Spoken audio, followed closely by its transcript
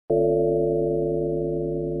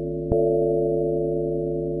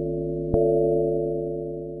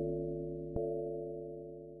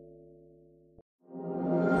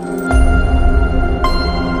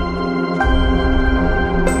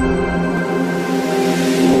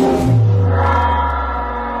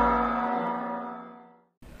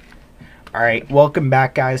Alright, welcome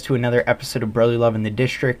back, guys, to another episode of Brotherly Love in the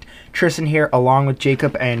District. Tristan here, along with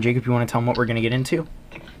Jacob. And Jacob, you want to tell them what we're going to get into?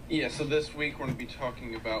 Yeah, so this week we're going to be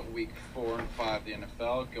talking about Week 4 and 5 of the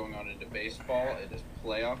NFL, going on into baseball. It is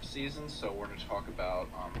playoff season, so we're going to talk about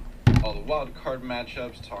all the wild card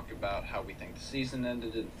matchups, talk about how we think the season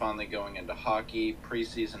ended, and finally going into hockey.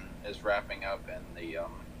 Preseason is wrapping up, and the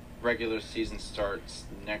regular season starts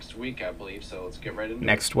next week, I believe, so let's get right into it.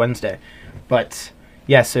 Next Wednesday. But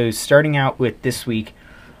yeah, so starting out with this week,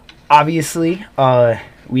 obviously,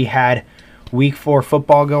 we had Week 4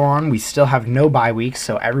 football go on. We still have no bye weeks,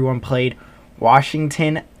 so everyone played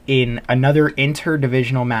Washington in another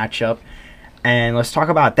interdivisional matchup. And let's talk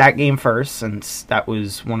about that game first, since that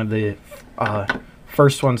was one of the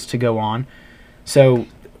first ones to go on. So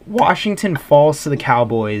Washington falls to the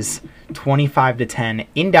Cowboys 25-10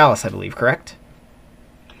 in Dallas, I believe, correct?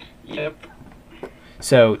 Yep.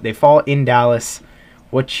 So they fall in Dallas.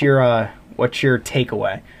 What's your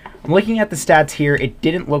takeaway? I'm looking at the stats here. It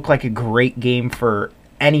didn't look like a great game for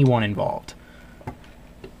anyone involved.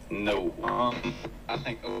 No. I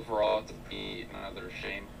think overall it's be another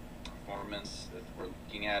shame performance if we're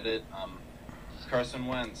looking at it. Carson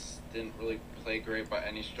Wentz didn't really play great by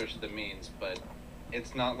any stretch of the means, but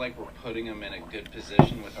it's not like we're putting him in a good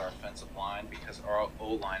position with our offensive line because our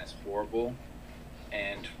O-line is horrible,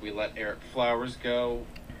 and we let Eric Flowers go.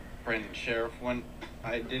 Brandon Sheriff went.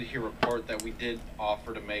 I did hear a report that we did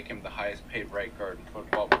offer to make him the highest paid right guard in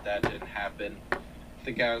football, but that didn't happen.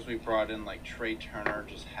 The guys we brought in, like Trey Turner,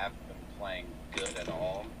 just haven't been playing good at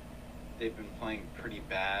all. They've been playing pretty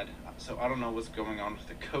bad. So I don't know what's going on with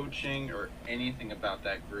the coaching or anything about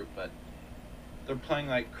that group, but they're playing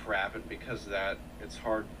like crap, and because of that, it's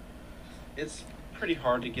hard. It's pretty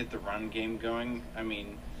hard to get the run game going. I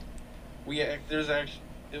mean, it was a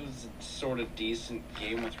sort of decent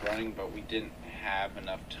game with running, but we didn't have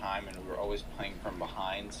enough time, and we were always playing from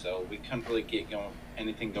behind, so we couldn't really get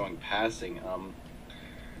anything going passing.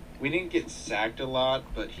 We didn't get sacked a lot,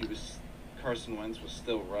 but Carson Wentz was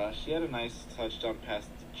still rushed. He had a nice touchdown pass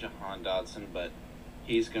to Jahan Dotson, but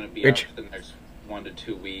he's going to be out for the next 1 to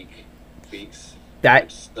 2 weeks.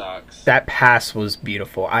 That sucks. That pass was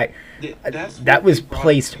beautiful. That was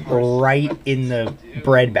placed right in the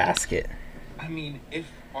breadbasket. I mean, if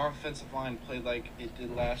our offensive line played like it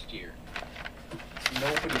did last year,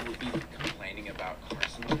 nobody would be complaining about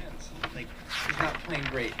Carson Wentz. Like, he's not playing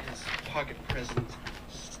great. His pocket presence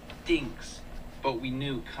stinks. But we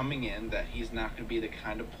knew coming in that he's not going to be the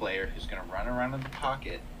kind of player who's going to run around in the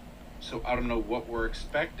pocket. So I don't know what we're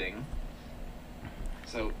expecting.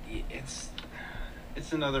 So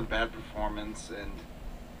it's another bad performance, and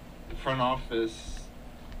the front office,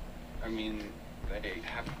 I mean, they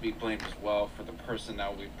have to be blamed as well for the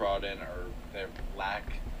personnel we brought in, or the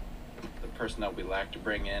personnel we lack to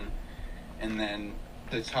bring in. And then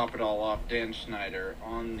to top it all off, Dan Schneider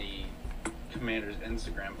on the Commander's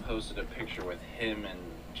Instagram posted a picture with him and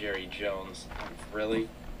Jerry Jones. Really?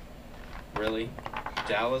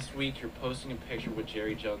 Dallas week, you're posting a picture with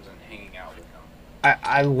Jerry Jones and hanging out with him.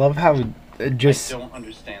 I love how I don't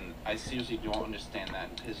understand. I seriously don't understand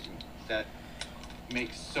that, because that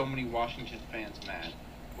makes so many Washington fans mad.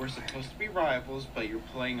 We're supposed to be rivals, but you're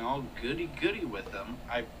playing all goody-goody with them.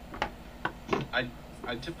 I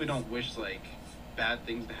typically don't wish, like, bad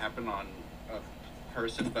things to happen on a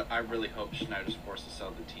person, but I really hope Schneider's forced to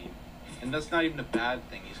sell the team. And that's not even a bad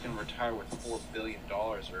thing. He's going to retire with $4 billion,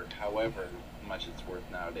 or however much it's worth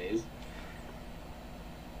nowadays.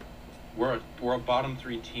 We're a bottom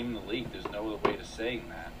 3 team in the league. There's no other way to saying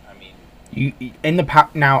that. I mean,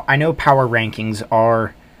 now I know power rankings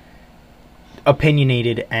are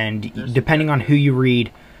opinionated, and depending on who you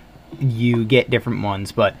read, you get different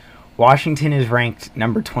ones. But Washington is ranked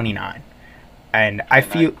number 29, and I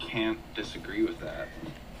can't disagree with that.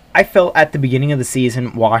 I felt at the beginning of the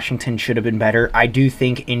season Washington should have been better. I do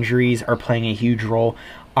think injuries are playing a huge role.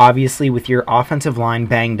 Obviously, with your offensive line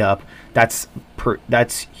banged up, that's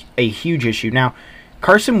a huge issue. Now,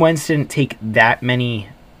 Carson Wentz didn't take that many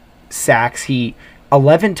sacks.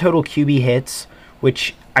 11 total QB hits,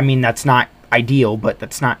 which, I mean, that's not ideal, but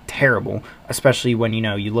that's not terrible, especially when,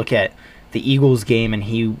 you look at the Eagles game and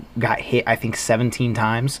he got hit, I think, 17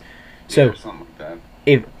 times. So, yeah, something like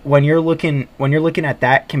that. When you're looking at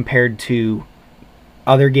that compared to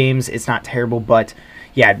other games, it's not terrible, but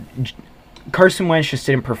yeah, Carson Wentz just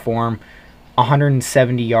didn't perform.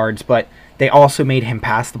 170 yards, but they also made him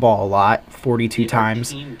pass the ball a lot, 42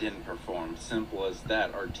 times. Our team didn't perform. Simple as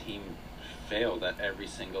that. Our team failed at every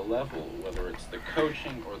single level, whether it's the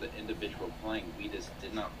coaching or the individual playing. We just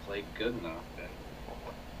did not play good enough. And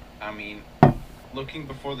I mean, looking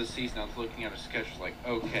before the season, I was looking at a schedule like,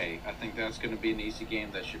 okay, I think that's going to be an easy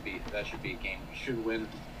game. That should be a game we should win.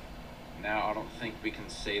 Now, I don't think we can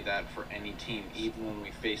say that for any team. Even when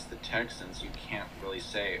we face the Texans, you can't really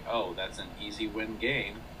say, oh, that's an easy win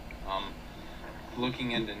game.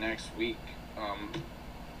 Looking into next week,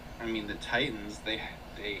 I mean, the Titans, they've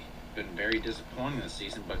been very disappointing this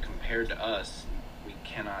season, but compared to us, we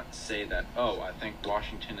cannot say that, oh, I think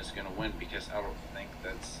Washington is going to win, because I don't think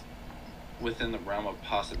that's within the realm of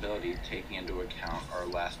possibility, taking into account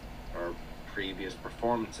our previous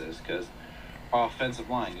performances, because offensive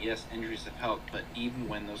line, yes, injuries have helped, but even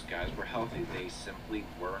when those guys were healthy, they simply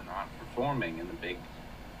were not performing in the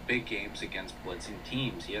big games against blitzing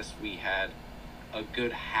teams. Yes, we had a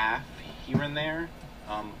good half here and there.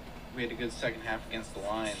 We had a good second half against the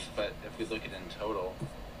Lions, but if we look at it in total,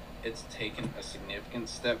 it's taken a significant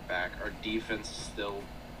step back. Our defense is still,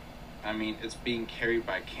 I mean, it's being carried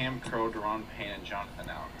by Cam Crow, Deron Payne, and Jonathan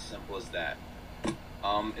Allen. Simple as that.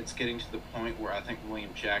 It's getting to the point where I think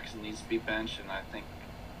William Jackson needs to be benched, and I think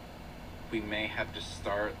we may have to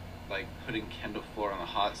start like putting Kendall Fuller on the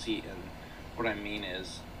hot seat. And what I mean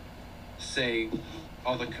is, say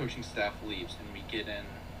all the coaching staff leaves and we get in,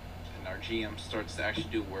 and our GM starts to actually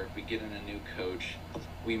do work, we get in a new coach,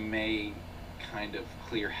 we may kind of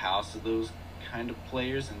clear house of those kind of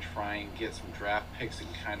players and try and get some draft picks and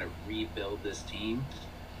kind of rebuild this team.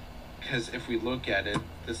 Because if we look at it,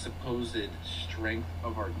 the supposed strength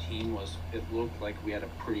of our team was, it looked like we had a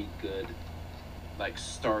pretty good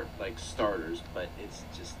starters, but it's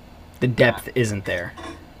just the depth isn't there.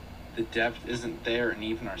 The depth isn't there, and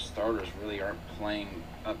even our starters really aren't playing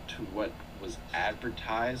up to what was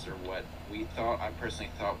advertised or what we thought. I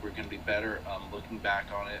personally thought we were going to be better. Looking back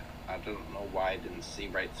on it, I don't know why I didn't see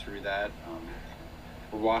right through that.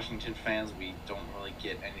 We're Washington fans. We don't really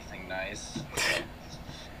get anything nice.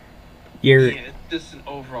 It's just an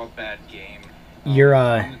overall bad game.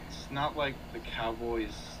 It's not like the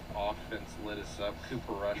Cowboys' offense lit us up.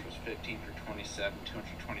 Cooper Rush was 15 for 27,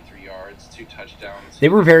 223 yards, 2 touchdowns. They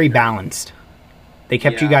were very balanced. They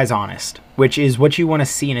kept you guys honest, which is what you want to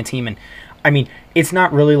see in a team. And I mean, it's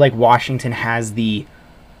not really like Washington has they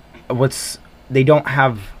don't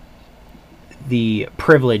have the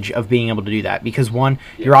privilege of being able to do that, because one,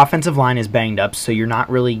 your offensive line is banged up, so you're not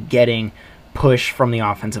really getting push from the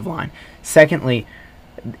offensive line. Secondly,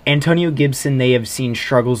 Antonio Gibson, they have seen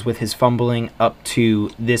struggles with his fumbling up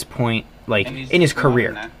to this point, like in his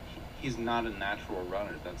career. He's not a natural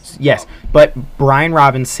runner. Yes, but Brian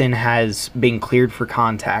Robinson has been cleared for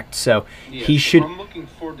contact, so he should. I'm looking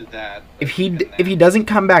forward to that. If he doesn't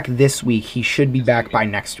come back this week, he should be back by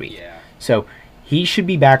next week. Yeah. So he should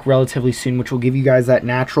be back relatively soon, which will give you guys that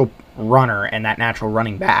natural runner and that natural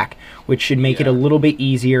running back, which should make it a little bit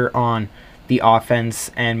easier on the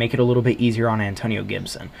offense and make it a little bit easier on Antonio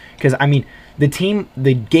Gibson. Because, I mean, the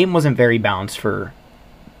game wasn't very balanced for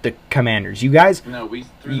the Commanders. You guys... No, we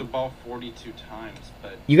threw the ball 42 times,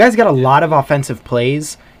 but... You guys got a lot of offensive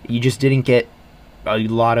plays. You just didn't get a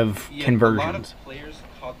lot of conversions. A lot of players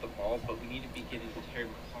caught the ball, but we need to be getting Terry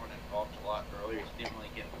McLaurin involved a lot earlier. He didn't really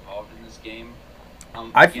get involved in this game.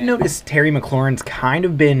 I've noticed Terry McLaurin's kind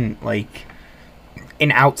of been, like,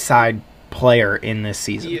 an outside player in this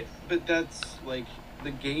season. Yeah, but that's, like, the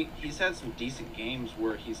game. He's had some decent games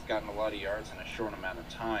where he's gotten a lot of yards in a short amount of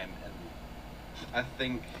time, and I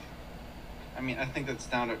think that's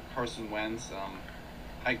down to Carson Wentz.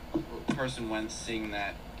 Carson Wentz seeing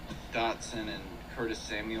that Dotson and Curtis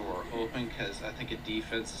Samuel were open, because I think a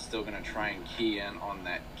defense is still going to try and key in on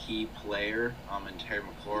that key player, in Terry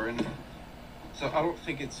McLaurin. So I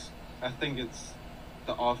think it's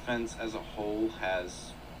the offense as a whole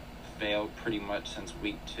has failed pretty much since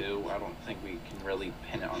week 2. I don't think we can really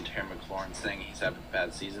pin it on Terry McLaurin saying he's having a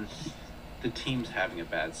bad season. The team's having a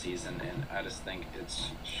bad season, and I just think it's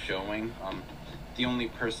showing. The only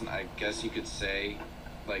person I guess you could say,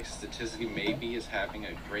 like, statistically maybe is having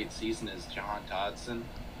a great season is Jahan Dotson.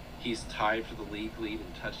 He's tied for the league lead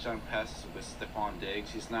in touchdown passes with Stephon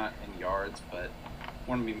Diggs. He's not in yards, but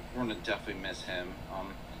we're gonna definitely miss him.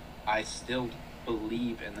 I still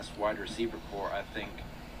believe in this wide receiver core. I think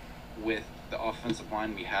with the offensive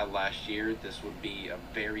line we had last year, this would be a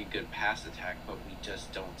very good pass attack, but we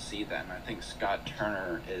just don't see that. And I think Scott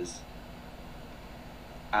Turner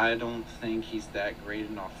I don't think he's that great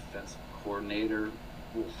an offensive coordinator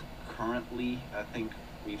currently. I think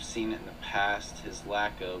we've seen it in the past. His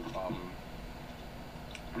lack of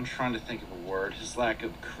I'm trying to think of a word. His lack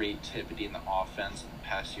of creativity in the offense in the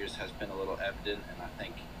past years has been a little evident, and I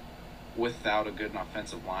think without a good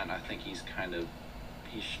offensive line, I think he's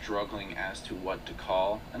struggling as to what to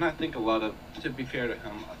call. And I think to be fair to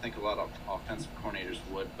him, I think a lot of offensive coordinators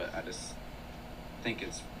would, but I just think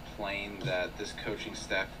it's plain that this coaching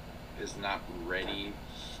staff is not ready.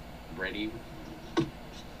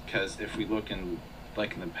 Because if we look in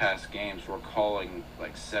the past games, we're calling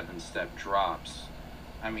 7-step drops.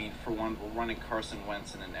 I mean, for one, we're running Carson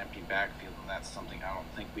Wentz in an empty backfield, and that's something I don't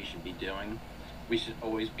think we should be doing. We should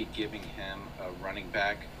always be giving him a running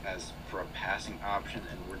back for a passing option,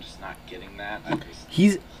 and we're just not getting that.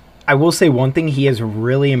 I will say one thing he has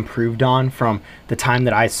really improved on from the time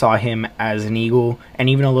that I saw him as an Eagle and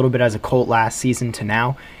even a little bit as a Colt last season to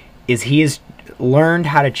now is he has learned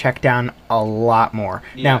how to check down a lot more.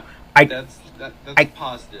 Yeah, now, that's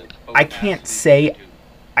positive. I can't say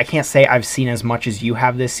I've seen as much as you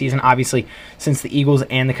have this season. Obviously, since the Eagles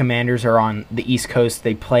and the Commanders are on the East Coast,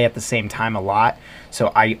 they play at the same time a lot.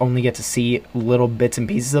 So I only get to see little bits and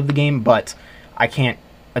pieces of the game, but I can't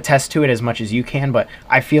attest to it as much as you can. But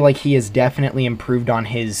I feel like he has definitely improved on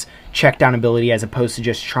his check down ability as opposed to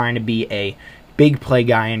just trying to be a big play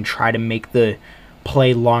guy and try to make the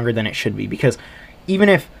play longer than it should be. Because even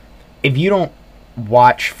if you don't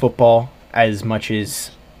watch football as much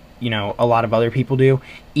as a lot of other people do,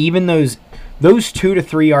 even those 2 to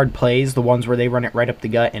 3 yard plays, the ones where they run it right up the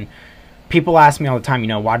gut, and people ask me all the time,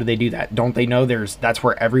 why do they do that? Don't they know that's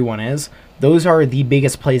where everyone is? Those are the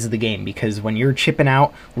biggest plays of the game, because when you're chipping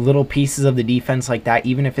out little pieces of the defense like that,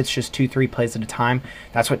 even if it's just 2-3 plays at a time,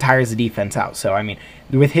 that's what tires the defense out. So I mean,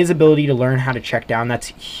 with his ability to learn how to check down, that's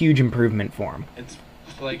huge improvement for him. It's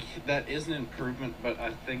that is an improvement, but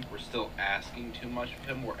I think we're still asking too much of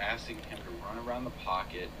him. We're asking him to run around the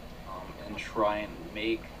pocket and try and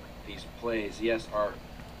make these plays. Yes, our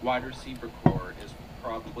wide receiver core is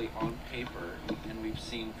probably on paper, and we've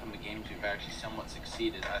seen from the games we've actually somewhat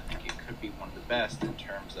succeeded. I think it could be one of the best in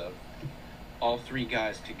terms of all 3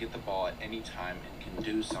 guys could get the ball at any time and can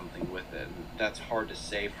do something with it. And that's hard to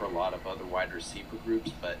say for a lot of other wide receiver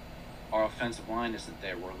groups, but our offensive line isn't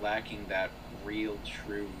there. We're lacking that real,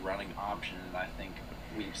 true running option, and I think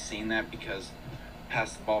we've seen that because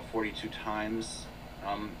passed the ball 42 times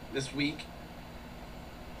this week.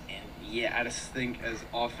 And yeah, I just think as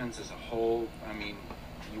offense as a whole, I mean,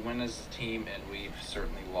 you win as a team, and we've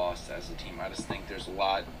certainly lost as a team. I just think there's a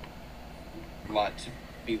lot to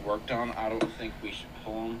be worked on. I don't think we should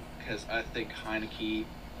pull him, because I think Heineke,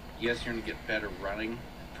 yes, you're going to get better running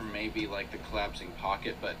from maybe the collapsing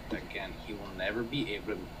pocket, but again, he will never be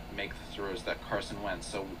able to make the throws that Carson Wentz.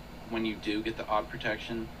 So when you do get the odd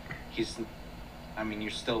protection, you're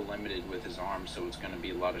still limited with his arm, so it's going to be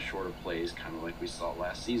a lot of shorter plays, kind of like we saw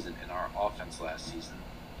last season. And our offense last season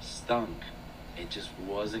stunk. It just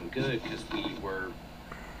wasn't good because we were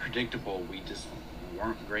predictable. We just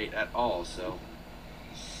weren't great at all. So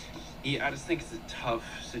yeah, I just think it's a tough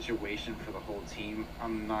situation for the whole team.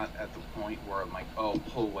 I'm not at the point where I'm like, oh,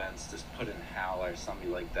 pull Wentz, just put in Hal or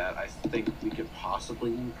something like that. I think we could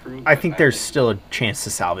possibly improve. I think there's still a chance to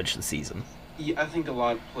salvage the season. Yeah, I think a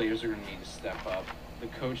lot of players are going to need to step up. The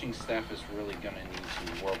coaching staff is really going to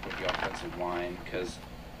need to work with the offensive line, because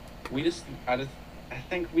I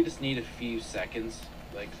think we just need a few seconds.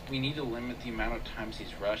 We need to limit the amount of times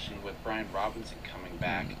he's rushing. With Brian Robinson coming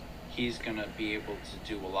back, he's going to be able to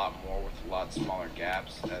do a lot more with a lot smaller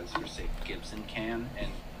gaps, as Gibson can.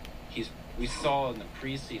 And we saw in the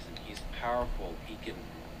preseason, he's powerful. He can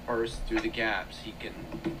burst through the gaps. He can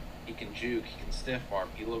juke. He can stiff arm.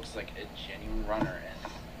 He looks like a genuine runner.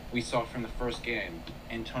 And we saw from the first game,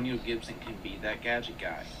 Antonio Gibson can be that gadget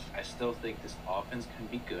guy. I still think this offense can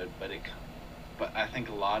be good, but I think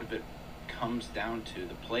a lot of it comes down to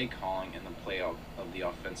the play calling and the play of the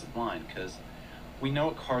offensive line, because we know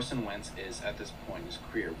what Carson Wentz is at this point in his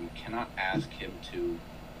career. We cannot ask him to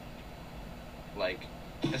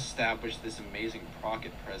establish this amazing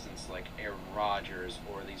pocket presence like Aaron Rodgers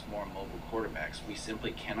or these more mobile quarterbacks. We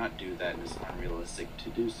simply cannot do that, and it's unrealistic to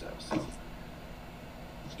do so. So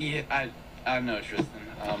yeah, I don't know, Tristan.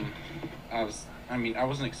 I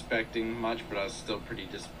wasn't expecting much, but I was still pretty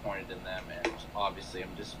disappointed in them, and obviously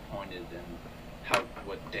I'm disappointed in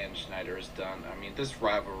what Dan Schneider has done. This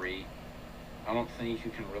rivalry, I don't think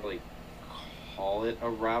you can really call it a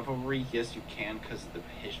rivalry. Yes, you can because of the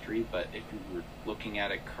history, but if you were looking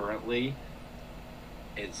at it currently,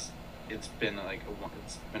 it's been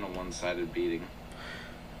a one-sided beating.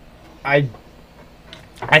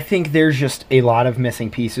 I think there's just a lot of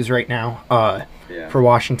missing pieces right now for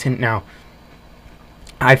Washington. Now,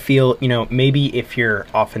 I feel, maybe if your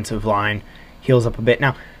offensive line heals up a bit.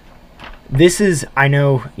 Now, this is, I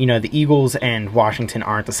know, the Eagles and Washington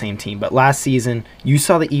aren't the same team, but last season, you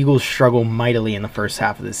saw the Eagles struggle mightily in the first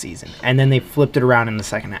half of the season, and then they flipped it around in the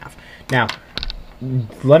second half. Now,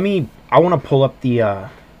 I want to pull up the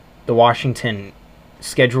Washington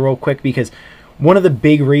schedule real quick, because one of the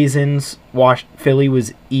big reasons Philly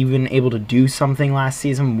was even able to do something last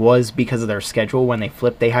season was because of their schedule. When they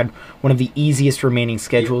flipped, they had one of the easiest remaining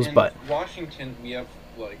schedules, but Washington, we have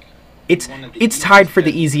it's tied for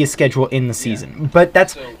the easiest schedule in the season. Yeah. But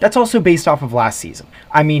that's also based off of last season.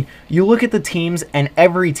 I mean, you look at the teams, and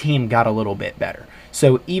every team got a little bit better.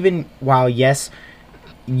 So even while, yes,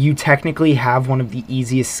 you technically have one of the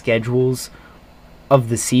easiest schedules of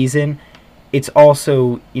the season, it's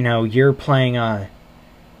also, you're playing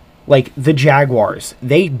like the Jaguars.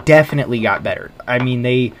 They definitely got better. I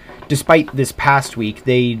mean, despite this past week,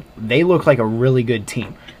 they look like a really good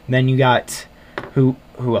team. Then you got who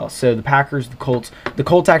else? So the Packers, the Colts. The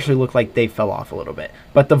Colts actually look like they fell off a little bit.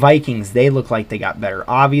 But the Vikings, they look like they got better.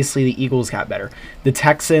 Obviously, the Eagles got better. The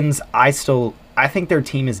Texans, I think their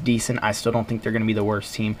team is decent. I still don't think they're going to be the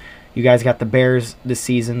worst team. You guys got the Bears this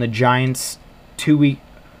season. The Giants, 2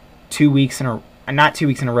 weeks in a, not 2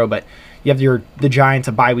 weeks in a row, but you have the Giants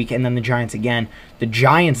a bye week, and then the Giants again. The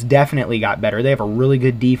Giants definitely got better. They have a really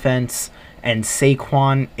good defense, and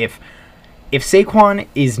Saquon, if Saquon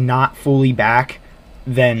is not fully back,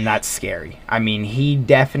 then that's scary. I mean, he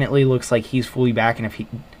definitely looks like he's fully back, and if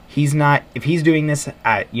he's doing this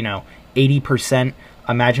at 80%,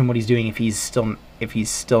 imagine what he's doing if he's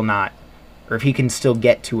still not, or if he can still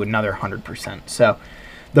get to another 100%. So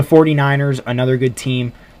the 49ers, another good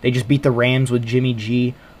team. They just beat the Rams with Jimmy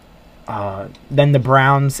G. Then the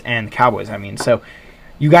Browns and the Cowboys. I mean, so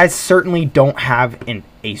you guys certainly don't have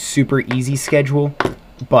a super easy schedule,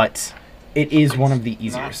 but it is one of the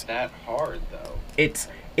easier. It's not that hard, though.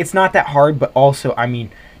 It's not that hard, but also, I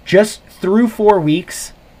mean, just through 4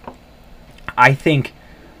 weeks, I think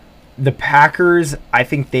the Packers, I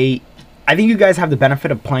think you guys have the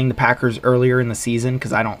benefit of playing the Packers earlier in the season,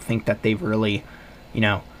 because I don't think that they've really,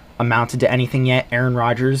 amounted to anything yet. Aaron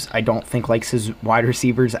Rodgers, I don't think likes his wide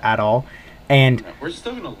receivers at all, and we're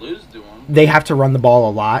still going to lose to them. They have to run the ball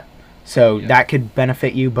a lot, so that could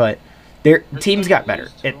benefit you, but their teams got better.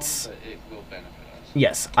 It will benefit us.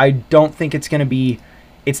 Yes, I don't think it's not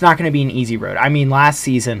going to be an easy road. I mean, last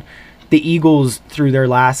season, the Eagles, through their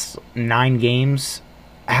last 9 games,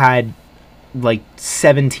 had like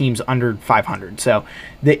 7 teams under 500. So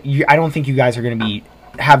I don't think you guys are going to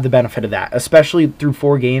have the benefit of that, especially through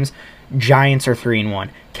 4 games. Giants are 3-1.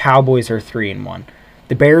 Cowboys are 3-1.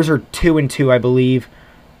 The Bears are 2-2, I believe.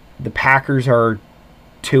 The Packers are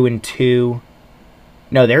 2-2.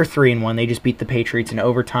 No, they're 3-1. They just beat the Patriots in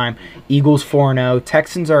overtime. Eagles 4-0.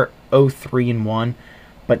 Texans are 0-3-1,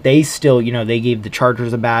 but they still, they gave the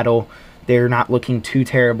Chargers a battle. They're not looking too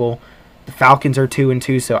terrible. The Falcons are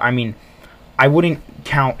 2-2. So I mean, I wouldn't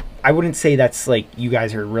say that's like you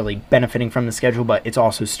guys are really benefiting from the schedule, but it's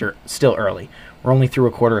also still early. We're only through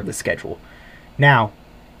a quarter of the schedule. Now,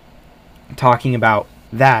 talking about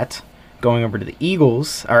that, going over to the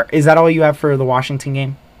Eagles, or is that all you have for the Washington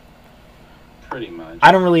game? Pretty much.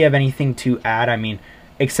 I don't really have anything to add. I mean,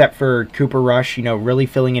 except for Cooper Rush, really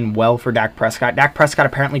filling in well for Dak Prescott. Dak Prescott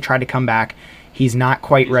apparently tried to come back. He's not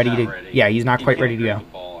quite ready to. Yeah, he's not quite ready to go. The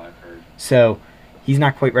ball, I've heard. So he's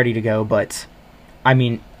not quite ready to go. But I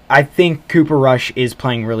mean, I think Cooper Rush is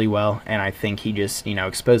playing really well, and I think he just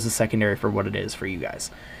exposed the secondary for what it is for you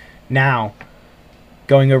guys. Now,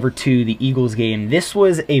 going over to the Eagles game, this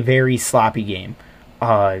was a very sloppy game.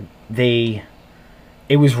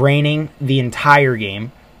 It was raining the entire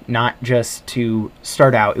game, not just to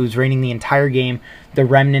start out. It was raining the entire game. The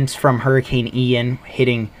remnants from Hurricane Ian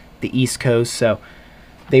hitting the East Coast, so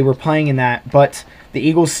they were playing in that. But the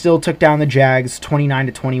Eagles still took down the Jags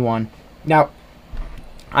 29-21. Now,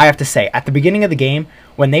 I have to say, at the beginning of the game,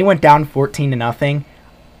 when they went down 14-0,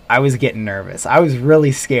 I was getting nervous. I was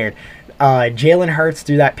really scared. Jalen Hurts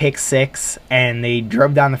threw that pick 6, and they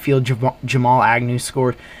drove down the field. Jamal Agnew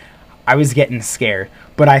scored. I was getting scared.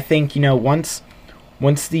 But I think, once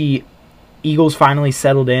the Eagles finally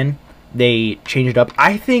settled in, they changed it up.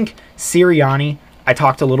 I think Sirianni, I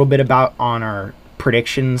talked a little bit about on our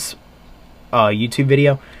predictions YouTube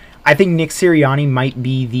video. I think Nick Sirianni might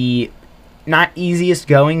be the, not easiest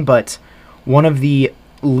going, but one of the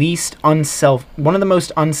most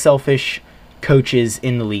unselfish coaches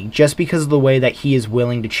in the league, just because of the way that he is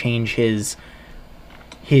willing to change his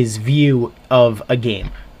view of a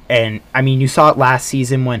game. And, I mean, you saw it last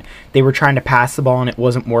season when they were trying to pass the ball and it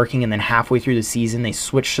wasn't working, and then halfway through the season they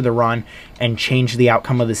switched to the run and changed the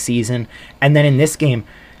outcome of the season. And then in this game,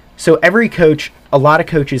 so every coach, a lot of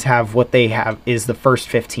coaches have what they have is the first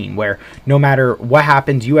 15, where no matter what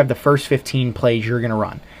happens, you have the first 15 plays you're going to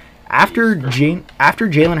run. After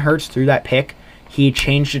Jalen Hurts threw that pick, he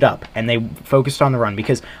changed it up, and they focused on the run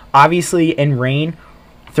because obviously in rain,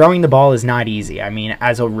 throwing the ball is not easy. I mean,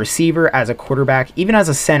 as a receiver, as a quarterback, even as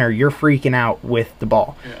a center, you're freaking out with the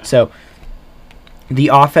ball. Yeah. So the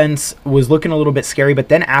offense was looking a little bit scary, but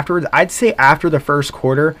then afterwards, I'd say after the first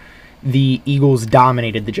quarter, the Eagles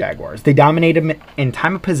dominated the Jaguars. They dominated them in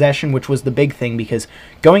time of possession, which was the big thing because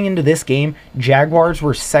going into this game, Jaguars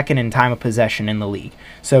were second in time of possession in the league.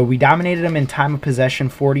 So we dominated them in time of possession,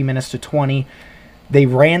 40 minutes to 20. They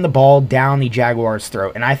ran the ball down the Jaguars'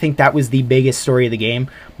 throat, and I think that was the biggest story of the game.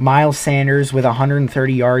 Miles Sanders with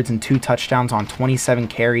 130 yards and 2 touchdowns on 27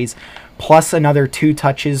 carries, plus another 2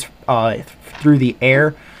 touches through the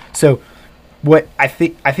air. So what I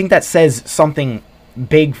think that says something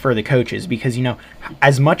big for the coaches because, you know,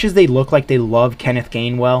 as much as they look like they love Kenneth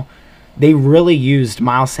Gainwell, they really used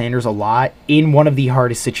Miles Sanders a lot in one of the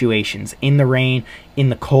hardest situations, in the rain, in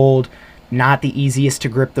the cold, not the easiest to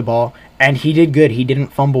grip the ball, and he did good. He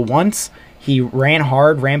didn't fumble once. He ran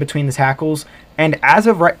hard, ran between the tackles, and as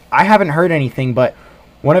of right, I haven't heard anything, but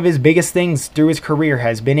one of his biggest things through his career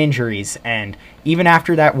has been injuries, and even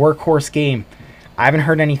after that workhorse game, I haven't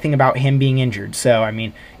heard anything about him being injured. So, I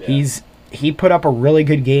mean, yeah. He put up a really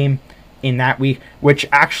good game in that week, which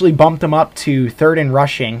actually bumped him up to 3rd in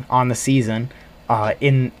rushing on the season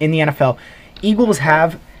in the NFL.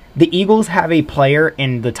 The Eagles have a player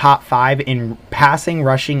in the top 5 in passing,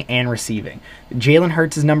 rushing, and receiving. Jalen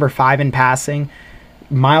Hurts is number 5 in passing.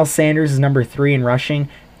 Miles Sanders is number 3 in rushing,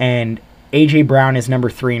 and A.J. Brown is number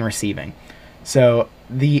 3 in receiving. So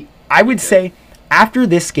I would say after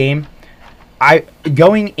this game,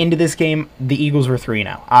 going into this game, the Eagles were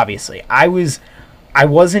 3-0, obviously. I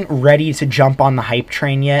wasn't ready to jump on the hype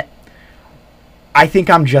train yet. I think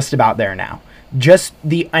I'm just about there now.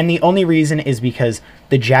 The only reason is because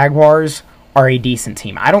the Jaguars are a decent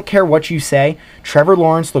team. I don't care what you say. Trevor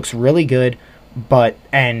Lawrence looks really good,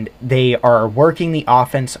 and they are working the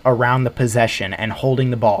offense around the possession and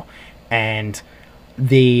holding the ball. And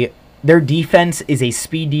their defense is a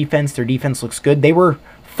speed defense. Their defense looks good. They were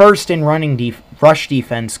first in rush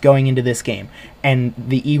defense going into this game, and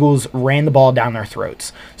the Eagles ran the ball down their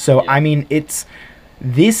throats. So, yeah. I mean,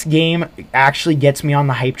 this game actually gets me on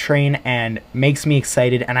the hype train and makes me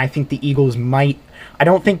excited, and I think the Eagles I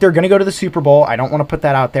don't think they're going to go to the Super Bowl. I don't want to put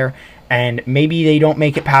that out there, and maybe they don't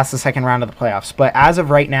make it past the second round of the playoffs. But as of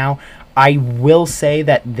right now, I will say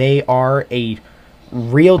that they are a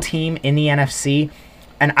real team in the NFC,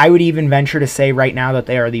 and I would even venture to say right now that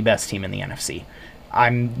they are the best team in the NFC.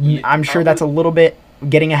 I'm sure that's a little bit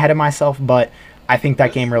getting ahead of myself, but I think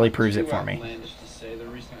that game really proves it for me. The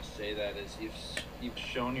reason I say that is you've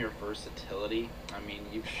shown your versatility. I mean,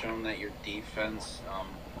 you've shown that your defense,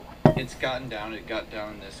 it got down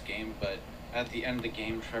in this game, but at the end of the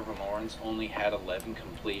game, Trevor Lawrence only had 11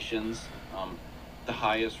 completions. The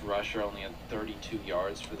highest rusher only had 32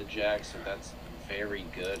 yards for the Jags, so that's very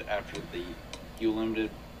good. After you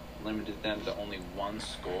limited them to only 1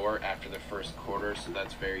 score after the first quarter, so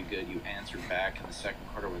that's very good. You answered back in the second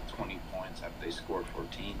quarter with 20 points after they scored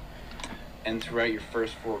 14. And throughout your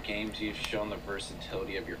first 4 games, you've shown the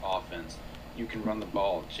versatility of your offense. You can run the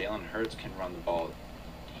ball. Jalen Hurts can run the ball.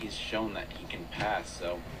 He's shown that he can pass,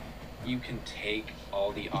 so you can take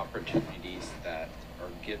all the opportunities that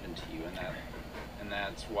are given to you, and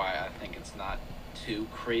that's why I think it's not too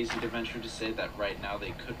crazy to venture to say that right now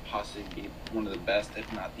they could possibly be one of the best,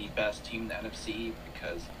 if not the best team in the NFC,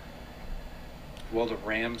 because, well, the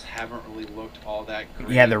Rams haven't really looked all that great.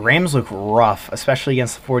 Yeah, the Rams look rough, especially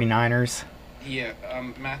against the 49ers. Yeah,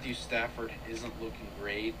 Matthew Stafford isn't looking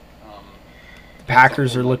great.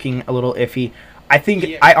 Packers are looking a little iffy.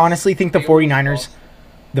 I honestly think the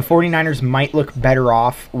 49ers might look better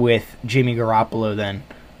off with Jimmy Garoppolo than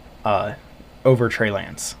over Trey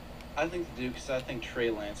Lance. I think they do, because I think Trey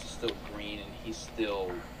Lance is still green, and he's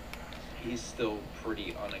still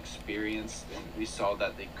pretty unexperienced, and we saw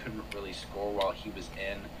that they couldn't really score while he was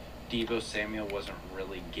in. Deebo Samuel wasn't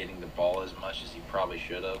really getting the ball as much as he probably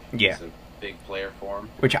should have. Yeah. He's a big player for him.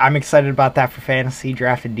 Which I'm excited about that for fantasy.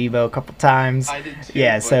 Drafted Deebo a couple times. I did too.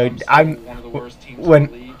 Yeah, so I'm one of the worst teams in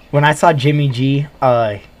the league. When I saw Jimmy G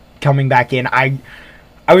coming back in, I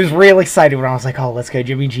was real excited when I was like, oh, let's go.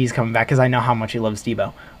 Jimmy G's coming back, because I know how much he loves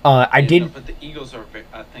Deebo. But the Eagles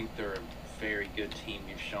I think they're a very good team.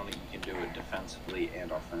 You've shown that you can do it defensively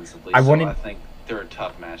and offensively. I think they're a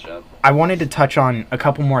tough matchup. I wanted to touch on a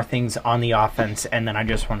couple more things on the offense, and then I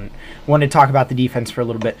just wanted to talk about the defense for a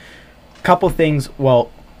little bit. Couple things.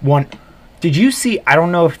 Well, one, did you see? I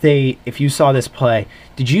don't know if you saw this play.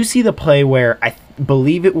 Did you see the play where I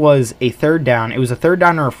believe it was a third down? It was a third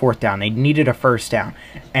down or a fourth down. They needed a first down,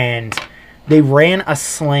 and they ran a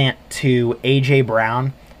slant to A.J.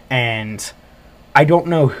 Brown, and I don't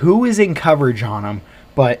know who is in coverage on him,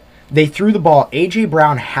 but they threw the ball. A.J.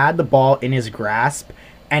 Brown had the ball in his grasp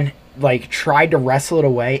and like tried to wrestle it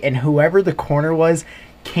away, and whoever the corner was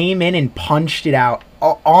came in and punched it out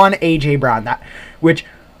on A.J. Brown. Which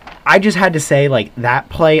I just had to say, like, that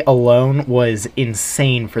play alone was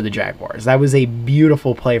insane for the Jaguars. That was a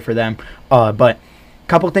beautiful play for them. But a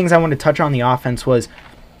couple things I wanted to touch on the offense was,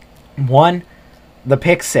 one, the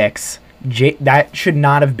pick six. That should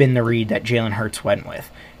not have been the read that Jalen Hurts went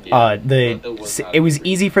with. Yeah, it was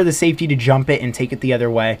easy for the safety to jump it and take it the other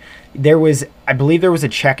way. I believe there was a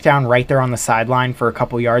check down right there on the sideline for a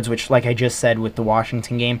couple yards, which, like I just said with the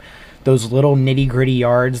Washington game, those little nitty-gritty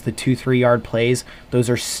yards, the 2-3 yard plays, those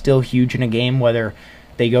are still huge in a game, whether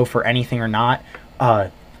they go for anything or not.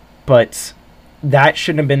 But that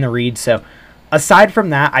shouldn't have been the read. So aside from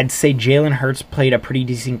that, I'd say Jalen Hurts played a pretty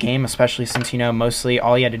decent game, especially since, mostly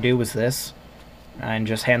all he had to do was this and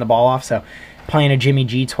just hand the ball off. So playing a Jimmy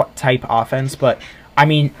G type offense. But, I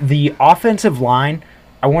mean, the offensive line,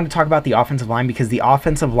 I want to talk about the offensive line because the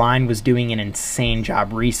offensive line was doing an insane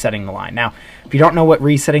job resetting the line. Now, if you don't know what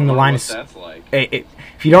resetting the line is,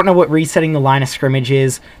 if you don't know what resetting the line of scrimmage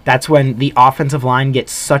is, that's when the offensive line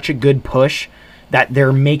gets such a good push that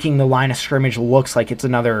they're making the line of scrimmage looks like it's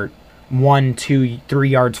another 1, 2, 3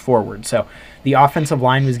 yards forward. So the offensive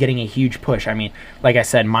line was getting a huge push. I mean, like I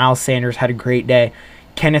said, Miles Sanders had a great day.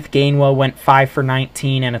 Kenneth Gainwell went 5 for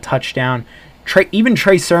 19 and a touchdown. Even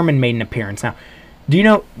Trey Sermon made an appearance. Now,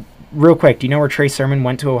 real quick, do you know where Trey Sermon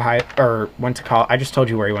went to went to college? I just told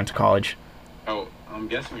you where he went to college. Oh, I'm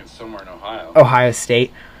guessing it's somewhere in Ohio. Ohio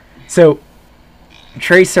State. So,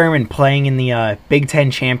 Trey Sermon playing in the Big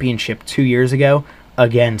Ten Championship 2 years ago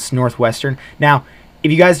against Northwestern. Now,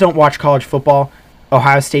 if you guys don't watch college football,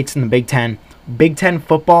 Ohio State's in the Big Ten. Big Ten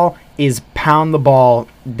football is pound the ball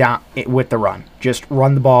down with the run. Just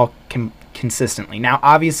run the ball consistently. Now,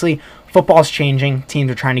 obviously, football's changing. Teams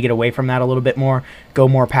are trying to get away from that a little bit more, go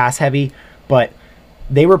more pass heavy. But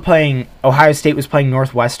Ohio State was playing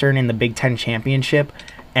Northwestern in the Big Ten Championship,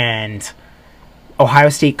 and Ohio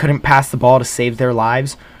State couldn't pass the ball to save their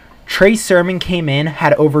lives. Trey Sermon came in,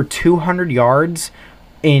 had over 200 yards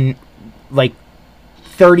in like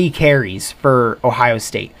 30 carries for Ohio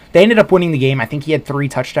State. They ended up winning the game. I think he had 3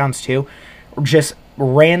 touchdowns too. Just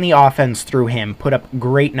ran the offense through him, put up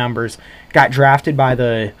great numbers, got drafted by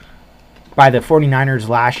the 49ers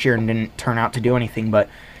last year and didn't turn out to do anything, but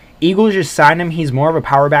Eagles just signed him. He's more of a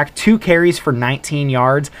power back. 2 carries for 19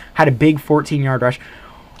 yards, had a big 14-yard rush.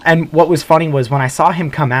 And what was funny was when I saw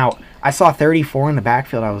him come out, I saw 34 in the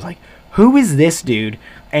backfield. I was like, who is this dude?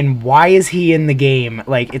 And why is he in the game?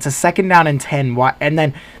 Like, it's a 2nd down and 10. And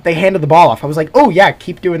then they handed the ball off. I was like, oh, yeah,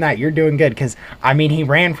 keep doing that. You're doing good. Because, I mean, he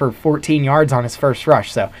ran for 14 yards on his first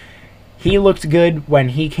rush. So he looked good when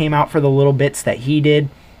he came out for the little bits that he did.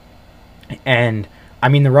 And, I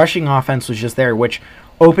mean, the rushing offense was just there, which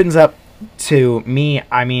opens up to me.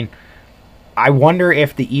 I mean, I wonder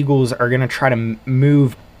if the Eagles are going to try to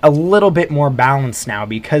move a little bit more balanced now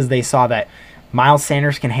because they saw that Miles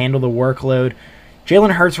Sanders can handle the workload.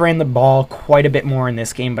 Jalen Hurts ran the ball quite a bit more in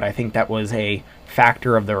this game, but I think that was a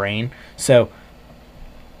factor of the rain. So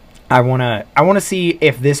I want to see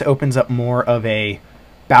if this opens up more of a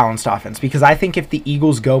balanced offense, because I think if the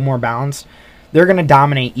Eagles go more balanced, they're going to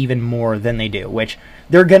dominate even more than they do, which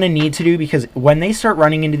they're going to need to do, because when they start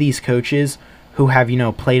running into these coaches who have,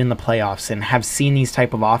 played in the playoffs and have seen these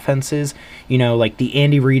type of offenses, like the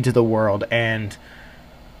Andy Reids of the world and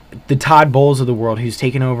the Todd Bowles of the world who's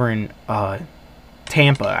taken over in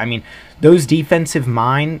Tampa. I mean, those defensive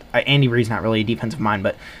mind, Andy Reid's not really a defensive mind,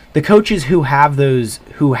 but the coaches who have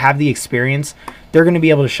the experience, they're going to be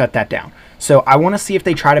able to shut that down. So I want to see if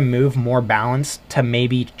they try to move more balanced to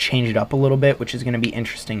maybe change it up a little bit, which is going to be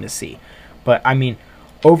interesting to see. But, I mean,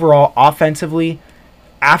 overall, offensively,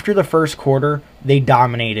 after the first quarter, they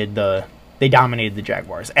dominated the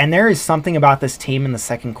Jaguars. And there is something about this team in the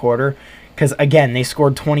second quarter, because, again, they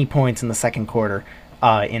scored 20 points in the second quarter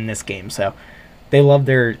in this game. So they love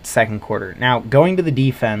their second quarter. Now, going to the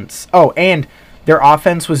defense. Oh, and their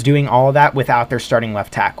offense was doing all of that without their starting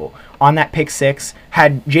left tackle. On that pick six,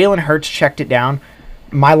 had Jalen Hurts checked it down,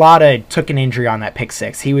 Mailata took an injury on that pick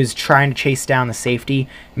six. He was trying to chase down the safety,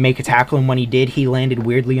 make a tackle, and when he did, he landed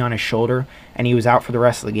weirdly on his shoulder, and he was out for the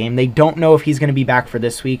rest of the game. They don't know if he's going to be back for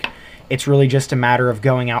this week. It's really just a matter of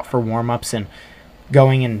going out for warm-ups and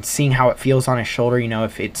going and seeing how it feels on his shoulder,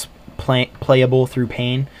 if it's playable through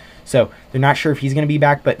pain. So they're not sure if he's going to be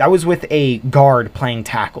back, but that was with a guard playing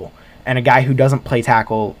tackle and a guy who doesn't play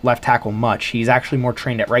left tackle much. He's actually more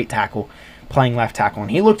trained at right tackle, playing left tackle,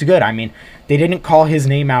 and he looked good. I mean, they didn't call his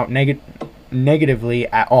name out negatively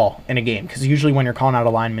at all in a game, because usually when you're calling out a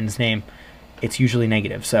lineman's name, it's usually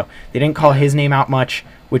negative. So they didn't call his name out much,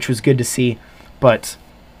 which was good to see. But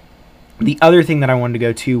the other thing that I wanted to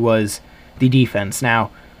go to was the defense.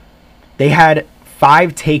 Now, they had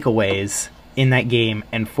 5 takeaways in that game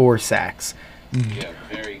and 4 sacks. Yeah,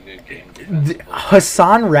 very good game.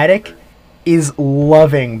 Hassan Reddick is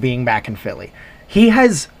loving being back in Philly. He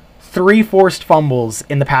has 3 forced fumbles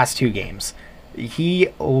in the past 2 games. He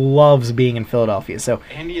loves being in Philadelphia. So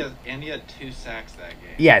and he had 2 sacks that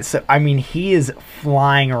game. Yeah, so I mean, he is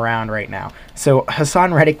flying around right now. So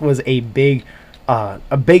Hassan Reddick was a big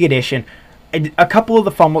addition. A couple of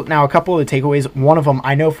the takeaways. One of them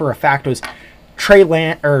I know for a fact was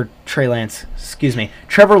Trevor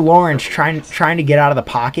Lawrence trying to get out of the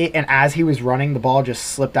pocket, and as he was running, the ball just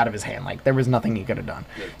slipped out of his hand. Like, there was nothing he could have done.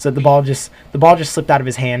 So the ball just slipped out of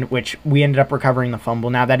his hand, which we ended up recovering the fumble.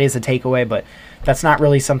 Now that is a takeaway, but that's not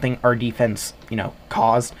really something our defense,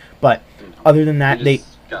 caused. But other than that, the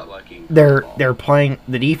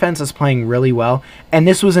defense is playing really well. And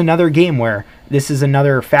this was another game where this is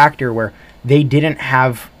another factor where they didn't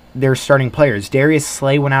have their starting players. Darius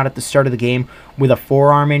Slay went out at the start of the game with a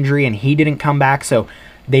forearm injury, and he didn't come back, so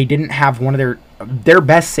they didn't have one of their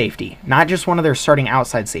best safety, not just one of their starting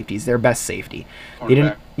outside safeties, their best safety.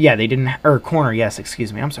 Corner, yes,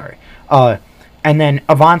 excuse me, I'm sorry. And then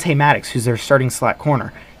Avonte Maddox, who's their starting slot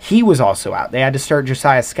corner, he was also out. They had to start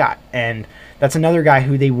Josiah Scott, and that's another guy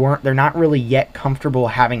who they're not really yet comfortable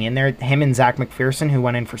having in there. Him and Zach McPherson, who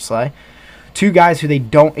went in for Slay. 2 guys who they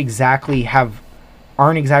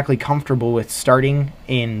aren't exactly comfortable with starting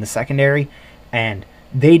in the secondary, and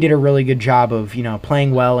they did a really good job of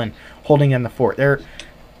playing well and holding in the fort.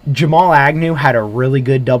 Jamal Agnew had a really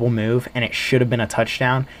good double move, and it should have been a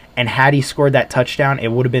touchdown, and had he scored that touchdown, it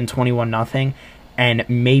would have been 21-0, and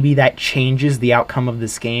maybe that changes the outcome of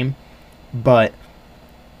this game. But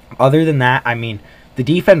other than that, I mean, the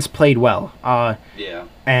defense played well. Yeah.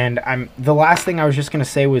 And the last thing I was just going to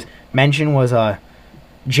say was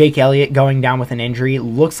Jake Elliott going down with an injury.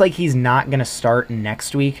 Looks like he's not going to start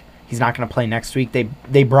next week. He's not going to play next week.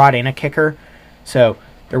 They brought in a kicker, so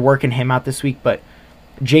they're working him out this week. But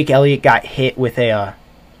Jake Elliott got hit with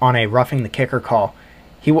on a roughing the kicker call.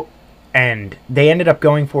 And they ended up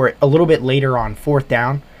going for it a little bit later on 4th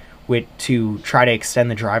down to try to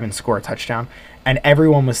extend the drive and score a touchdown. And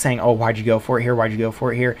everyone was saying, oh, why'd you go for it here? Why'd you go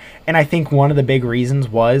for it here? And I think one of the big reasons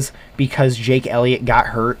was because Jake Elliott got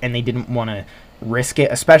hurt and they didn't want to risk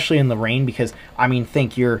it, especially in the rain, because I mean,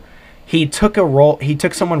 he took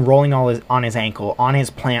someone rolling on his ankle, on his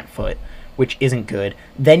plant foot, which isn't good.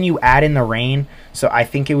 Then you add in the rain, so I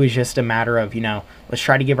think it was just a matter of, let's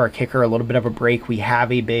try to give our kicker a little bit of a break. We have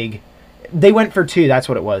they went for 2, that's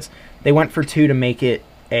what it was. They went for 2 to make it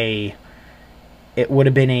would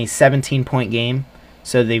have been a 17-point game,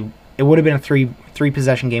 so it would have been a three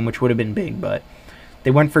possession game, which would have been big, but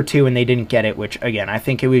they went for 2 and they didn't get it, which, again, I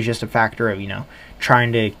think it was just a factor of,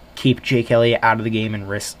 trying to keep Jake Elliott out of the game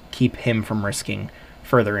and keep him from risking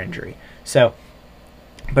further injury. So,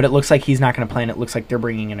 but it looks like he's not going to play, and it looks like they're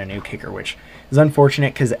bringing in a new kicker, which is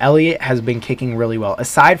unfortunate because Elliott has been kicking really well.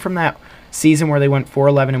 Aside from that season where they went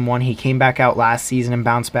 4-11-1, he came back out last season and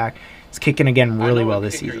bounced back. He's kicking again really well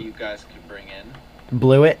this season. You guys could bring in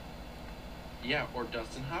Blewett. Yeah, or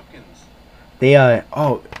Dustin Hopkins.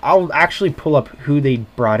 I'll actually pull up who they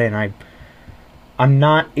brought in. I'm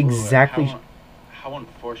not exactly. How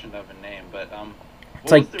unfortunate of a name, but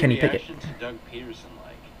it's like Kenny Pickett. To Doug Peterson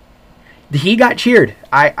like? He got cheered.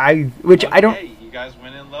 I don't. You guys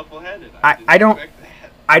went in level-headed.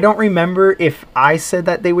 I don't remember if I said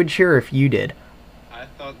that they would cheer or if you did. I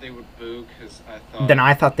thought they would boo because I thought. Then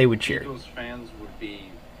I thought they would cheer. Eagles fans would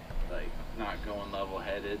be like not going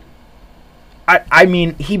level-headed. I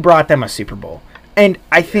mean, he brought them a Super Bowl, and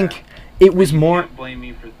I think it was more. Can't blame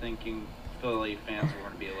me for thinking Philly fans were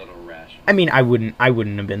going to be a little rational. I mean, I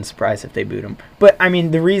wouldn't have been surprised if they booed him. But I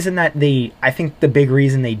mean, I think the big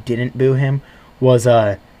reason they didn't boo him was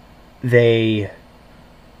he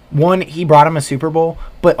brought him a Super Bowl,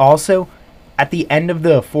 but also at the end of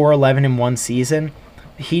the 4-11-1 season,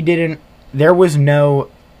 there was no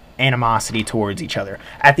animosity towards each other.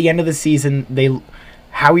 At the end of the season,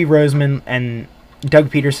 Howie Roseman and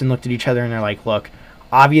Doug Peterson looked at each other and they're like, "Look,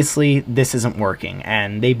 obviously this isn't working,"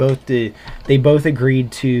 and they both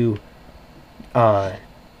agreed to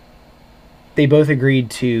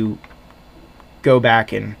go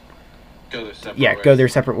back and go their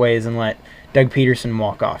separate ways and let Doug Peterson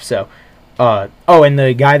walk off. So, and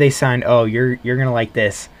the guy they signed, you're gonna like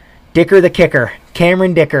this, Dicker the kicker,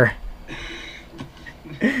 Cameron Dicker.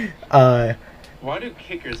 Why do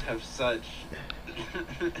kickers have such?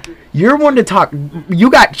 You're one to talk. You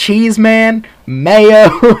got Cheese Man,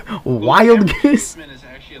 Mayo, Wild Goose. Cheeseman is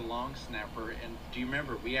actually a long snapper, and do you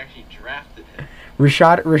remember we actually drafted him?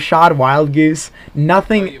 Rashad Wild Goose.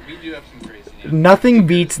 Nothing. Oh, yeah, we do have some crazy names. Nothing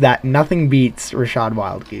beats that. Nothing beats Rashad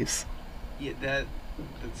Wild Goose. Yeah, that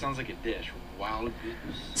sounds like a dish. Wild Goose.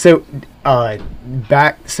 So,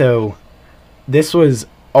 So, this was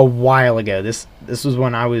a while ago. This was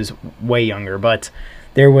when I was way younger, but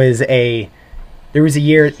there was a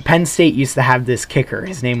year Penn State used to have this kicker.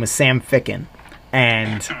 His name was Sam Ficken,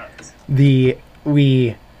 and we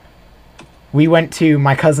went to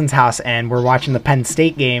my cousin's house and we're watching the Penn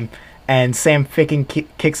State game, and Sam Ficken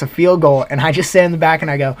kicks a field goal, and I just stand in the back and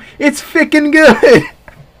I go, "It's Ficken good."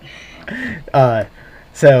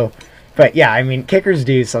 But yeah, I mean, kickers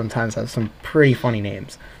do sometimes have some pretty funny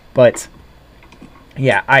names, but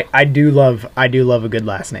yeah, I do love a good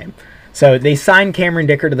last name. So they signed Cameron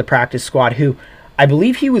Dicker to the practice squad, who I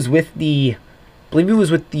believe he was with the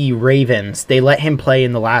Ravens. They let him play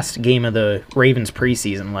in the last game of the Ravens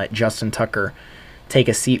preseason, let Justin Tucker take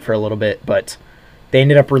a seat for a little bit, but they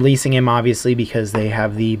ended up releasing him, obviously, because they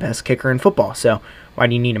have the best kicker in football. So why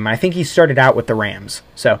do you need him? I think he started out with the Rams.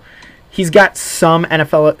 So he's got some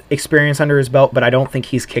NFL experience under his belt, but I don't think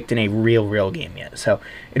he's kicked in a real game yet. So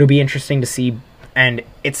it'll be interesting to see. And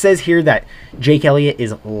it says here that Jake Elliott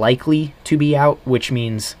is likely to be out, which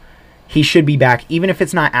means he should be back. Even if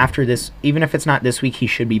it's not this week, he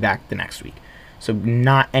should be back the next week. So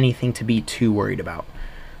not anything to be too worried about.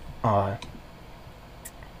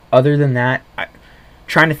 Other than that, I'm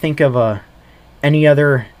trying to think of any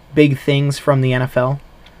other big things from the NFL.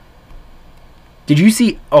 Did you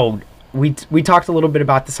see? Oh, we talked a little bit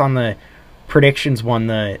about this on the predictions one.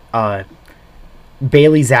 The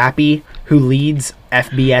Bailey Zappi, who leads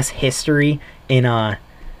FBS history in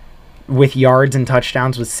with yards and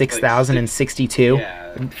touchdowns with 6,062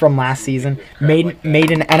 from last season, made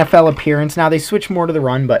an NFL appearance. Now they switched more to the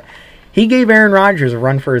run, but he gave Aaron Rodgers a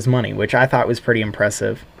run for his money, which I thought was pretty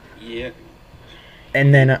impressive. Yeah.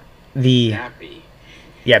 And then Bailey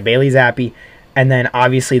Zappi, and then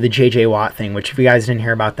obviously the J.J. Watt thing, which if you guys didn't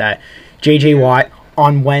hear about that, J.J. Watt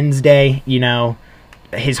on Wednesday,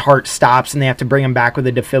 his heart stops and they have to bring him back with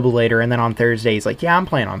a defibrillator, and then on Thursday he's like, "Yeah, I'm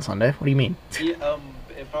playing on Sunday. What do you mean?" Yeah,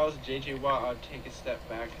 if I was J.J. Watt, I'd take a step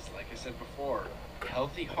back, because like I said before,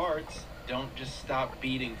 healthy hearts don't just stop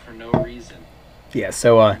beating for no reason. Yeah,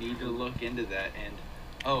 so you need to look into that. And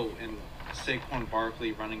Saquon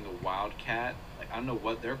Barkley running the Wildcat. I don't know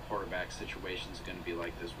what their quarterback situation is going to be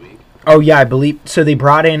like this week. Oh yeah, I believe so. They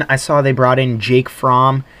brought in Jake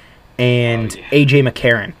Fromm and AJ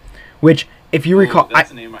McCarron, which, if you recall,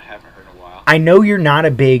 that's a name I haven't heard in a while. I know you're not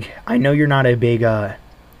a big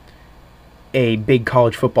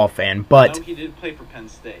college football fan, but no, he did play for Penn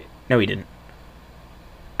State. No, he didn't.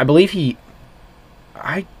 I believe he.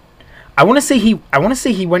 I want to say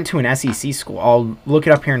he went to an SEC school. I'll look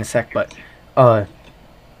it up here in a sec, but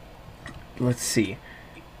let's see.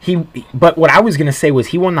 But what I was gonna say was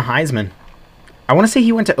he won the Heisman. I want to say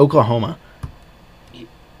he went to Oklahoma,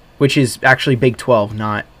 which is actually Big 12,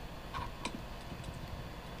 not.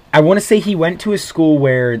 I want to say he went to a school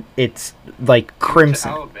where it's like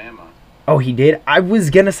Crimson. He went to Alabama. Oh, he did? I was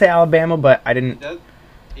gonna say Alabama, but I didn't.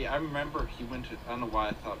 I remember he went to. I don't know why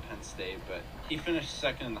I thought Penn State, but he finished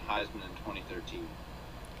second in the Heisman in 2013.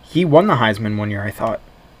 He won the Heisman one year, I thought.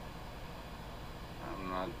 I'm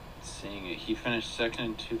not seeing it. He finished second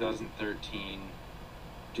in 2013.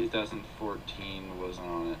 2014 wasn't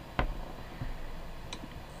on it.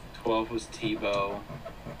 12 was Tebow.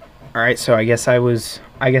 All right, so I guess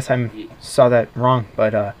I saw that wrong,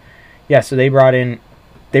 but yeah. So they bring in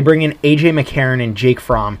AJ McCarron and Jake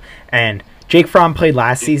Fromm, and Jake Fromm played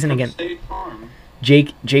last season against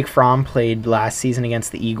Jake Fromm played last season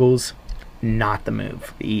against the Eagles. Not the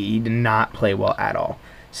move. He did not play well at all.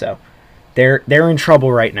 So they're in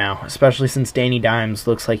trouble right now, especially since Danny Dimes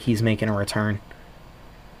looks like he's making a return.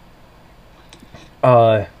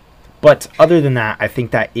 But other than that, I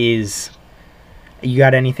think that is. You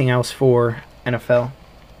got anything else for NFL?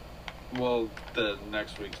 Well, the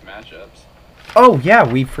next week's matchups. Oh yeah,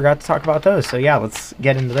 we forgot to talk about those. So yeah, let's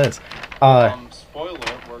get into this. Spoiler: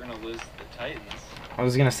 we're gonna lose the Titans. I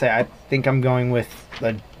was gonna say I think I'm going with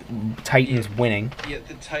the Titans winning. Yeah,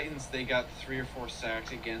 the Titans, they got 3 or 4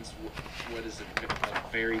 sacks against what is a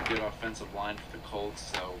very good offensive line for the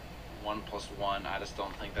Colts. So 1+1, I just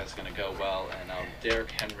don't think that's going to go well. And Derrick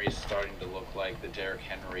Henry is starting to look like the Derrick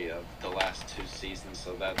Henry of the last 2 seasons,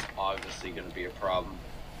 so that's obviously going to be a problem.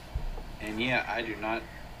 And yeah, I do not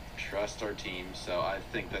trust our team, so I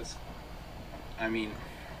think that's, I mean,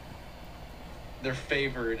 they're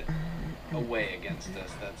favored away against us.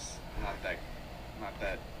 That's not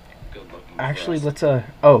that good looking. Actually, let's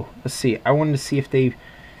see. I wanted to see if they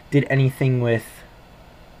did anything with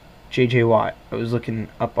J.J. Watt. I was looking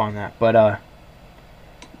up on that, but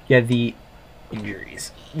yeah, the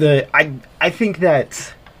injuries. I think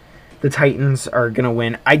that the Titans are gonna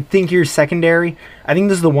win. I think your secondary. I think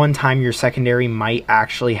this is the one time your secondary might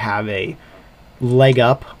actually have a leg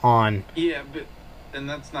up on. Yeah, but and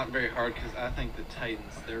that's not very hard because I think the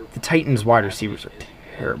Titans wide receivers are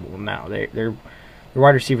terrible now. Their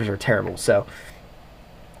wide receivers are terrible. So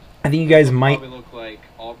I think you guys might probably look like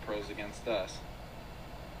all pros against us.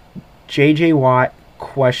 J.J. Watt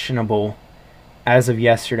questionable as of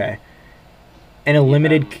yesterday, in a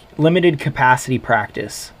limited capacity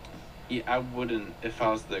practice. Yeah, I wouldn't. If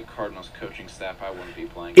I was the Cardinals coaching staff, I wouldn't be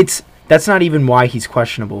playing. That's not even why he's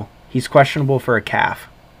questionable. He's questionable for a calf.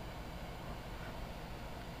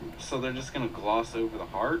 So they're just gonna gloss over the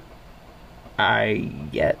heart.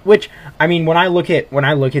 Which I mean, when I look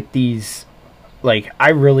at these, like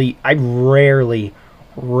I rarely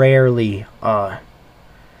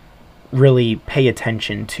really pay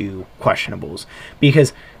attention to questionables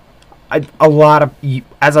because as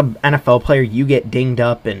an NFL player, you get dinged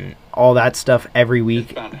up and all that stuff every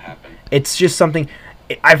week. It's bound to happen. It's just something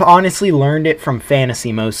I've honestly learned it from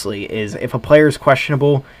fantasy mostly. Is if a player is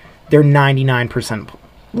questionable, they're 99%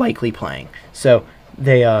 likely playing. So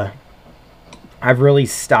I've really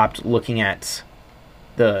stopped looking at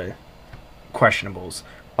the questionables.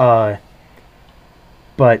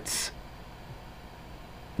 But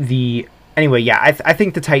anyway, yeah, I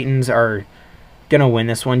think the Titans are gonna win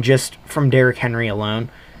this one just from Derrick Henry alone.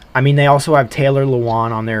 I mean, they also have Taylor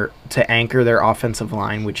Lewan on there to anchor their offensive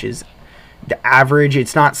line, which is the average.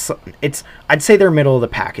 I'd say they're middle of the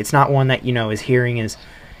pack. It's not one that is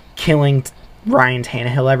killing Ryan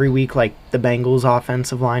Tannehill every week like the Bengals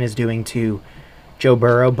offensive line is doing to Joe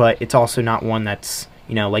Burrow, but it's also not one that's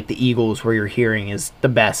like the Eagles where you're hearing is the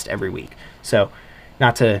best every week. So,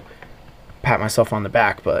 not to pat myself on the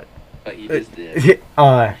back, but you just did.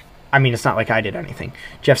 I mean, it's not like I did anything.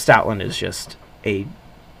 Jeff Stoutland is just a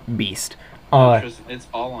beast. It's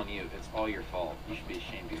all on you. It's all your fault. You should be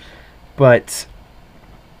ashamed of yourself. But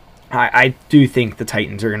I do think the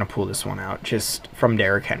Titans are going to pull this one out just from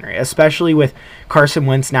Derrick Henry, especially with Carson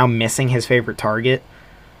Wentz now missing his favorite target.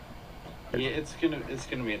 Yeah, it's gonna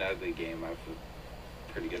be an ugly game. I have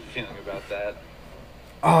a pretty good feeling about that.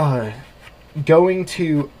 I want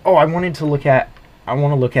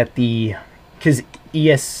to look at the, because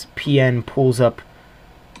ESPN pulls up,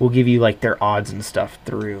 will give you like their odds and stuff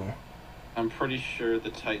through. I'm pretty sure the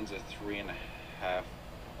Titans are 3.5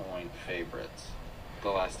 point favorites. The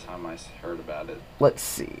last time I heard about it. Let's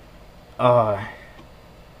see. While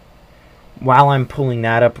I'm pulling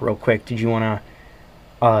that up real quick, did you want to?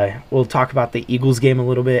 We'll talk about the Eagles game a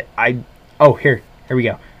little bit. Here we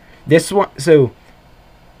go. This one. So,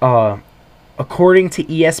 according to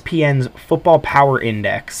ESPN's Football Power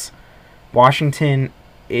Index, Washington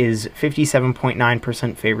is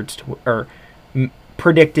 57.9% favorites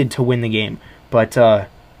predicted to win the game. But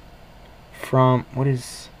from what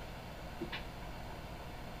is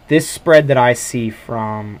this spread that I see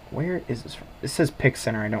from, where is this from? This says Pick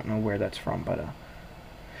Center. I don't know where that's from, but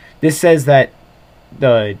this says that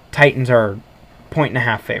the Titans are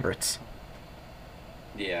 1.5 favorites.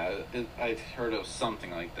 Yeah, I've heard of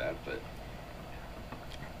something like that, but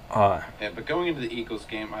but going into the Eagles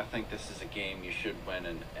game, I think this is a game you should win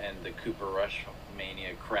and end the Cooper Rush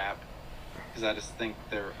mania crap, because I just think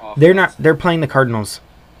their offense. They're playing the Cardinals.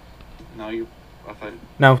 No,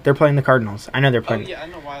 they're playing the Cardinals. I know they're playing. Oh yeah, I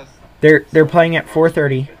know why. They're playing at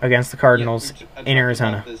 4:30 against the Cardinals in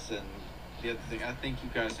Arizona. The other thing, I think you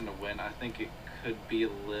guys are going to win. I think it could be a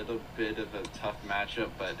little bit of a tough matchup,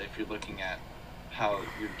 but if you're looking at how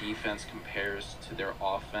your defense compares to their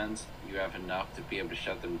offense, you have enough to be able to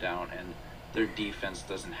shut them down, and their defense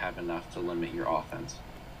doesn't have enough to limit your offense.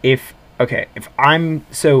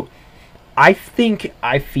 I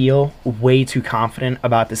feel way too confident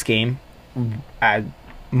about this game. I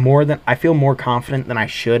feel more confident than I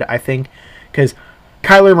should, I think, because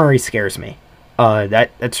Kyler Murray scares me.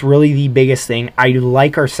 That's really the biggest thing. I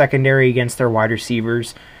like our secondary against their wide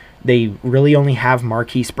receivers. They really only have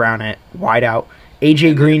Marquise Brown at wideout. AJ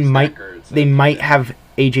And Green then might Zach Ertz, they might have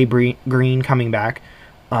AJ Green coming back,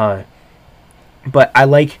 but I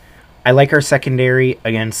like our secondary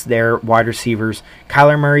against their wide receivers.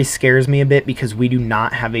 Kyler Murray scares me a bit because we do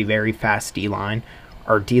not have a very fast D line.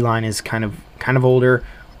 Our D line is kind of older,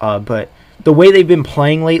 but the way they've been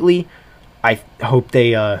playing lately, I hope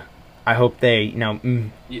they Yeah,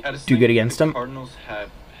 I just do think good against the them. Cardinals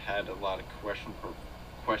have had a lot of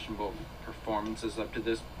questionable performances up to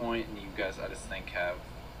this point, and you guys, I just think, have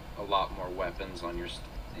a lot more weapons on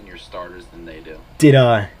in your starters than they do.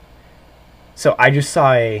 So I was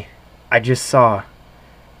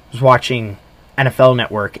watching NFL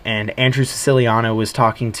Network, and Andrew Siciliano was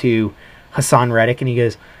talking to Hassan Reddick, and he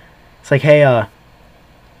goes, it's like, hey,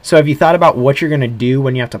 so have you thought about what you're going to do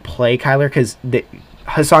when you have to play Kyler? Because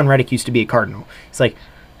Hassan Reddick used to be a Cardinal. He's like,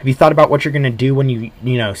 have you thought about what you're going to do when you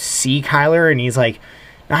see Kyler? And he's like,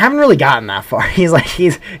 I haven't really gotten that far. He's like,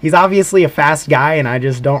 he's obviously a fast guy, and I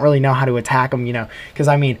just don't really know how to attack him, because,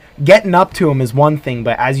 I mean, getting up to him is one thing,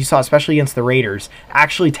 but as you saw, especially against the Raiders,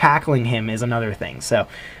 actually tackling him is another thing. So,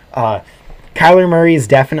 Kyler Murray is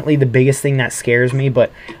definitely the biggest thing that scares me,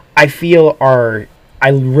 but I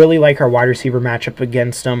really like our wide receiver matchup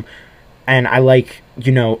against them, and I like,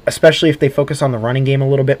 especially if they focus on the running game a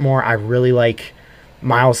little bit more, I really like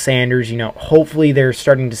Miles Sanders. Hopefully they're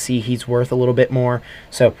starting to see he's worth a little bit more.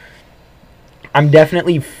 So I'm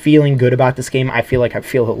definitely feeling good about this game. I feel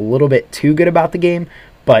a little bit too good about the game,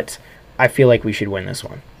 but I feel like we should win this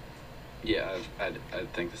one. Yeah, I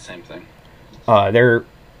think the same thing.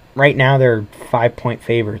 Right now they're 5-point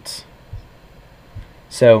favorites.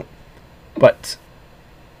 So, but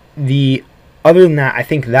other than that, I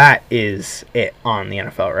think that is it on the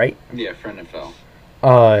NFL, right? Yeah, for NFL.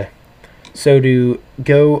 So to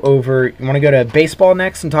go over, you want to go to baseball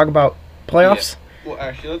next and talk about playoffs? Yeah. Well,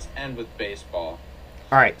 actually, let's end with baseball.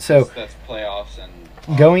 All right, so that's playoffs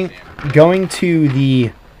and going to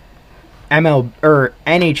the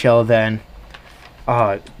NHL then.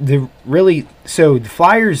 The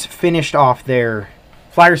Flyers finished out their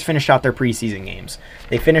preseason games.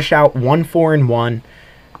 They finished out 1-4-1.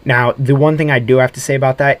 Now, the one thing I do have to say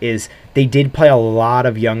about that is they did play a lot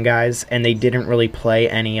of young guys, and they didn't really play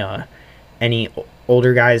any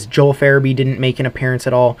older guys. Joel Farabee didn't make an appearance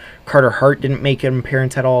at all. Carter Hart didn't make an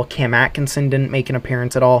appearance at all. Cam Atkinson didn't make an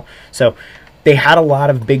appearance at all. So they had a lot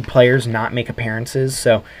of big players not make appearances.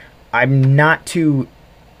 So the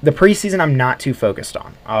preseason I'm not too focused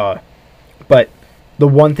on. But the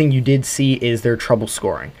one thing you did see is their trouble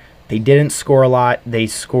scoring. They didn't score a lot.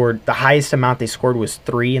 The highest amount they scored was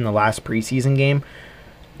 3 in the last preseason game.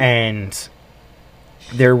 And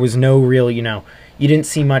there was no real, you didn't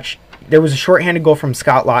see much. There was a shorthanded goal from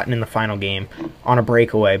Scott Lawton in the final game on a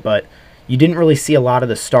breakaway, but you didn't really see a lot of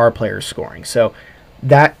the star players scoring. So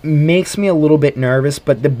that makes me a little bit nervous,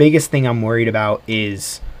 but the biggest thing I'm worried about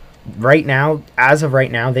is as of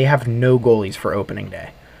right now, they have no goalies for opening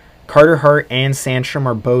day. Carter Hart and Sandstrom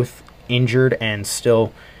are both injured and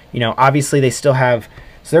still, obviously they still have,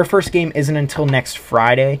 so their first game isn't until next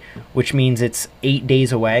Friday, which means it's 8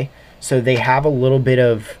 days away. So they have a little bit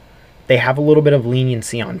of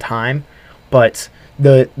leniency on time, but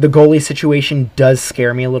the goalie situation does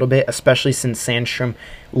scare me a little bit, especially since Sandstrom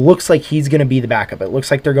looks like he's going to be the backup. It looks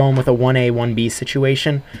like they're going with a 1A, 1B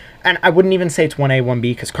situation. And I wouldn't even say it's 1A, 1B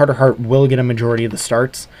because Carter Hart will get a majority of the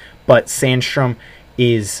starts, but Sandstrom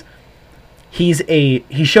he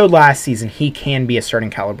showed last season he can be a starting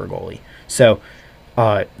caliber goalie. So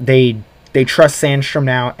they trust Sandstrom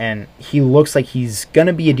now, and he looks like he's going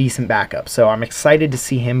to be a decent backup. So I'm excited to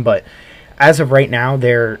see him, but as of right now,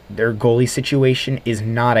 their goalie situation is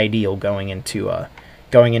not ideal going into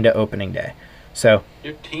opening day. So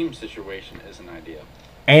your team situation isn't ideal.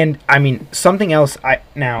 And I mean something else. I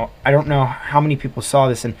don't know how many people saw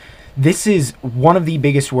this, and this is one of the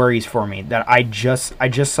biggest worries for me that I just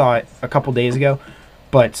saw it a couple days ago,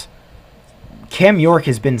 but Cam York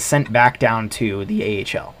has been sent back down to the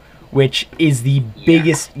AHL, which is the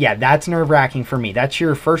biggest. Yeah, that's nerve-wracking for me. That's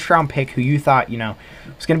your first-round pick who you thought,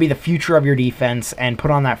 was going to be the future of your defense and put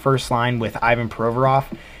on that first line with Ivan Provorov,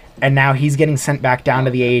 and now he's getting sent back down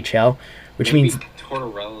to the AHL, which means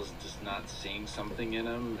Tortorella's just not seeing something in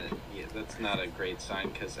him. Yeah, that's not a great sign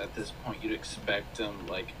because at this point you'd expect him,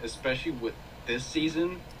 especially with this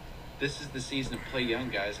season, this is the season to play young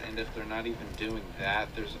guys, and if they're not even doing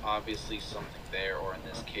that, there's obviously something there, or in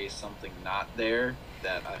this case, something not there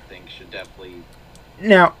that I think should definitely.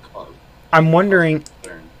 Now, I'm wondering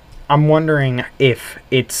if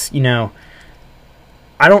it's, I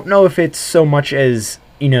don't know if it's so much as,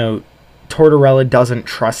 Tortorella doesn't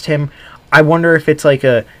trust him. I wonder if it's like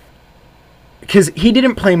because he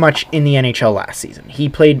didn't play much in the NHL last season. He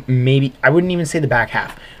played maybe, I wouldn't even say the back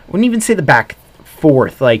half. I wouldn't even say the back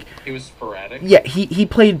fourth. Like, he was sporadic. Yeah, he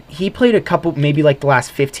played a couple, maybe like the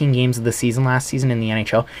last 15 games of the season last season in the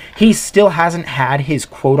NHL. He still hasn't had his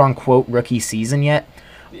quote unquote rookie season yet.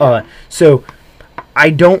 Yeah. So I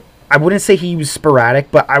wouldn't say he was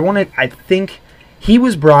sporadic, but I think he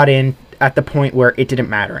was brought in at the point where it didn't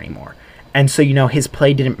matter anymore. And so, his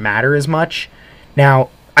play didn't matter as much.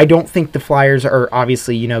 Now, I don't think the Flyers are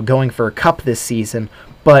obviously, going for a cup this season,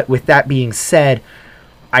 but with that being said,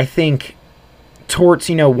 I think Torts,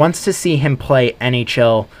 wants to see him play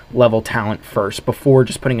NHL level talent first before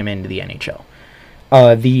just putting him into the NHL.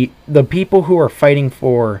 The people who are fighting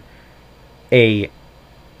for a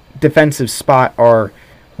defensive spot are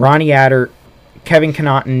Ronnie Adder, Kevin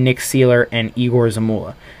Connaughton, Nick Seeler, and Igor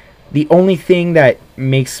Zamula. The only thing that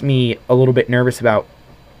makes me a little bit nervous about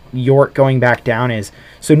York going back down is,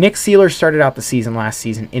 so Nick Seeler started out the season last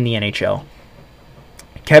season in the NHL.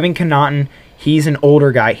 Kevin Connaughton, he's an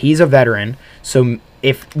older guy. He's a veteran. So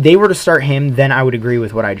if they were to start him, then I would agree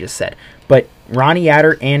with what I just said. But Ronnie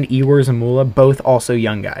Adder and Igor Zamula, both also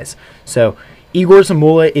young guys. So Igor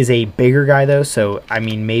Zamula is a bigger guy, though. So,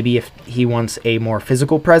 maybe if he wants a more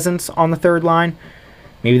physical presence on the third line,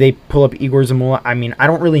 maybe they pull up Igor Zamula. I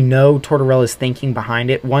don't really know Tortorella's thinking behind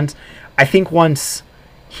it. Once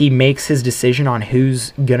he makes his decision on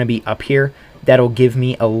who's going to be up here, that'll give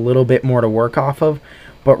me a little bit more to work off of.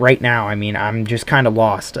 But right now, I'm just kind of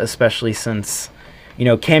lost, especially since,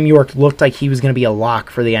 Cam York looked like he was going to be a lock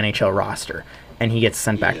for the NHL roster, and he gets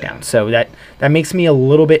sent back down. So that makes me a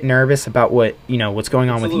little bit nervous about what's going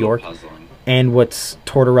on with York and what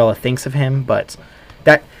Tortorella thinks of him. But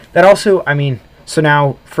that also, so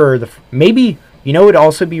now for maybe, would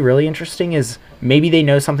also be really interesting is maybe they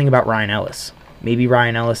know something about Ryan Ellis. Maybe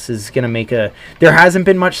Ryan Ellis is going to make there hasn't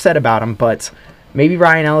been much said about him, but maybe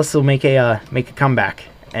Ryan Ellis will make a comeback.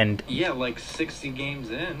 And yeah, like 60 games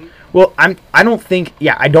in. Well, I don't think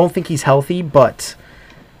he's healthy, but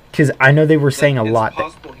because I know they were saying a lot. It's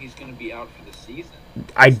possible he's going to be out for the season.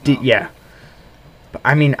 Yeah.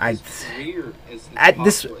 But His career is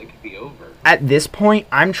possible it could be over. At this point,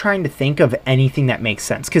 I'm trying to think of anything that makes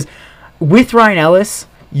sense. Because with Ryan Ellis,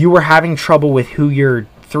 you were having trouble with who your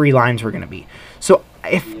three lines were going to be. So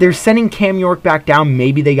if they're sending Cam York back down,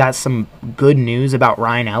 maybe they got some good news about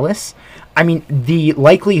Ryan Ellis. The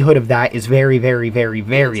likelihood of that is very, very, very,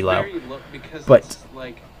 very low. Very low because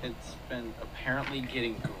it's been apparently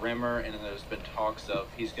getting grimmer, and there's been talks of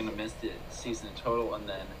he's going to miss the season in total, and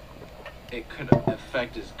then it could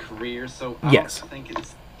affect his career. So I don't think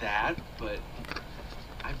it's that, but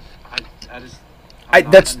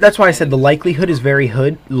that's why I said the likelihood is very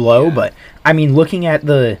low. Yeah. But looking at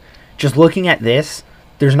this,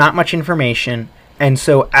 there's not much information. And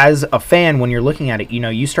so as a fan, when you're looking at it,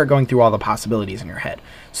 you start going through all the possibilities in your head.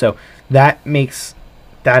 So that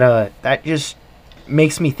just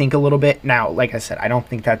makes me think a little bit. Now, like I said, I don't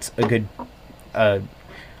think that's a good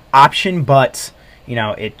option, but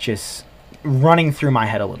it just running through my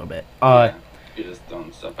head a little bit. You're just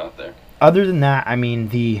throwing stuff out there. Other than that,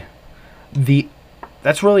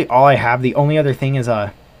 that's really all I have. The only other thing is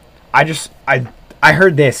I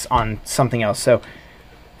heard this on something else. So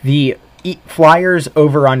the Flyers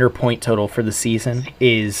over-under point total for the season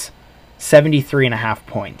is 73.5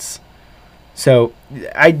 points. So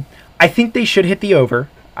I think they should hit the over.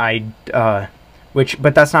 But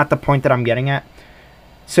that's not the point that I'm getting at.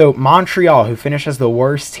 So Montreal, who finished as the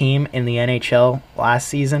worst team in the NHL last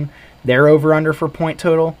season, their over-under for point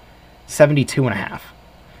total, 72.5.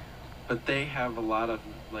 But they have a lot of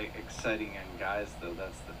exciting young guys, though.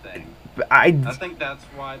 That's the thing. I think that's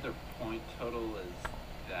why their point total is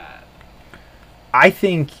that.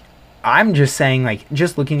 I'm just saying,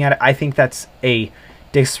 just looking at it, I think that's a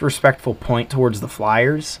disrespectful point towards the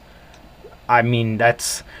Flyers.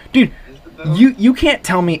 That's... Dude, you can't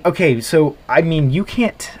tell me... Okay, so, you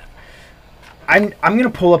can't... I'm going to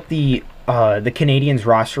pull up the Canadiens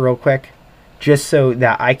roster real quick, just so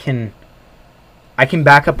that I can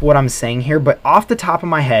back up what I'm saying here, but off the top of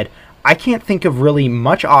my head, I can't think of really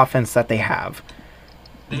much offense that they have.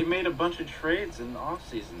 They made a bunch of trades in the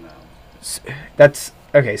offseason, though. That's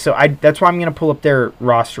okay. So that's why I'm gonna pull up their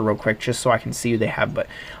roster real quick, just so I can see who they have. But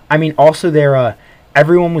also their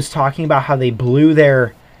everyone was talking about how they blew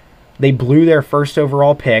their first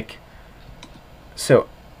overall pick. So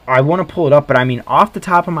I want to pull it up, but off the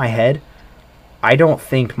top of my head, I don't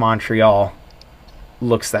think Montreal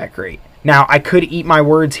looks that great. Now I could eat my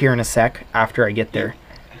words here in a sec after I get their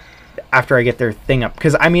thing up,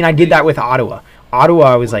 because I did that with Ottawa.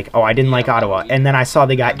 I was like, oh, I didn't like Ottawa. And then I saw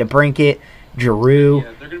they got DeBrincat, Giroux, Yeah,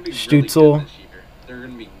 they're gonna be really Stutzel. good this year. They're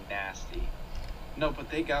gonna be nasty. No, but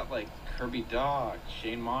they got like Kirby Dach,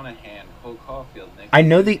 Shane Monahan, Cole Caulfield, Nick I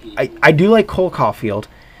know Suzuki. I do like Cole Caulfield.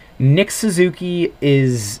 Nick Suzuki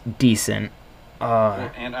is decent.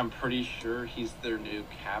 Well, and I'm pretty sure he's their new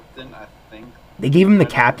captain. I think. They gave him the I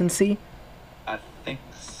don't- captaincy. I think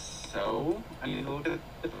so. I need to look at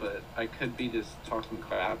it, but I could be just talking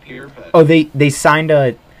crap here. But Oh, they signed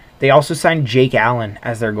a. They also signed Jake Allen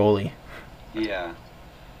as their goalie. yeah,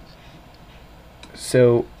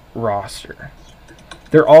 So roster.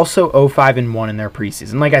 They're also 0-5-1 in their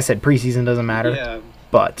preseason. Like I said, preseason doesn't matter. yeah,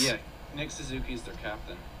 But yeah. Nick Suzuki's their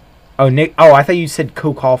captain. oh Nick. Oh, I thought you said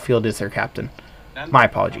Cole Caulfield is their captain. And- My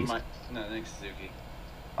apologies. No, Nick Suzuki.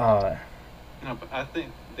 Uh, No, but I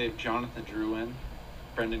think they have Jonathan Drouin,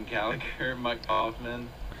 Brendan Gallagher, Mike Hoffman.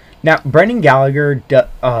 Now Brendan Gallagher.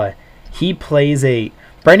 He plays a.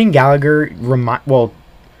 Brendan Gallagher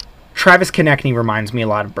Travis Konechny reminds me a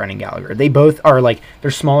lot of Brendan Gallagher. They both are like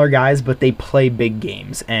they're smaller guys, but they play big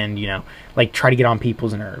games and like try to get on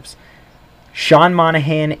people's nerves. Sean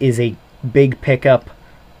Monahan is a big pickup.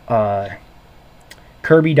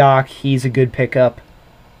 Kirby Dach, he's a good pickup.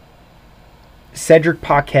 Cedric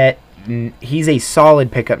Paquette, he's a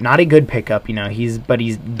solid pickup, not a good pickup. He's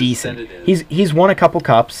decent. He's won a couple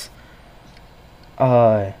cups.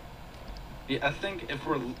 Yeah, I think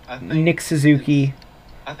Nick Suzuki.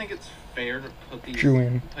 I think it's fair to put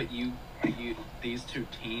Drouin. these two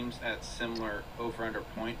teams at similar over/under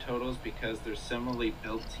point totals because they're similarly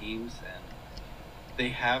built teams and they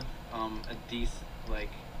have a decent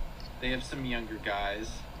they have some younger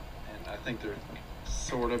guys and I think they're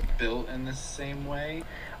sort of built in the same way.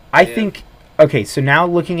 I think okay. So now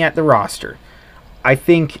looking at the roster, I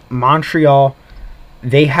think Montreal,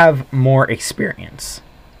 they have more experience.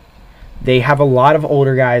 They have a lot of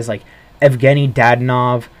older guys like Evgeny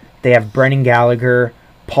Dadonov. They have Brendan Gallagher,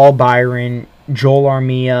 Paul Byron, Joel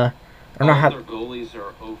Armia. I don't know how. Their goalies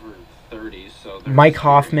are over 30, so Mike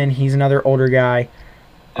Hoffman, he's another older guy.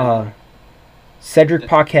 Cedric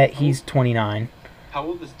Paquette, he's 29. How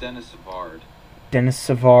old is Dennis Savard? Dennis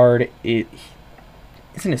Savard he's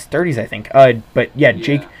in his 30s, I think. But yeah,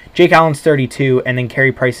 Jake Allen's 32, and then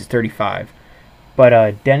Carey Price is 35.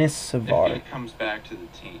 But Dennis Savard. If he comes back to the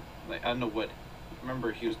team, I don't know what.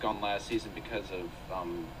 Remember, he was gone last season because of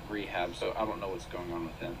rehab, so I don't know what's going on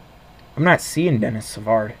with him. I'm not seeing Dennis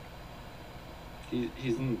Savard.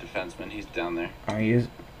 He's in defenseman. He's down there. Oh, he is.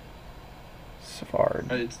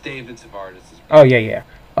 Savard. It's David Savard. It's his Oh, yeah.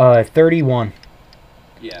 31.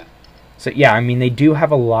 Yeah. So, yeah, I mean, they do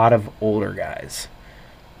have a lot of older guys.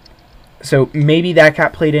 So, maybe that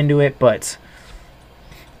got played into it, but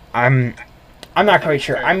I'm not quite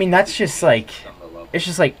sure. I mean, that's just like... It's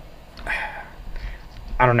just like...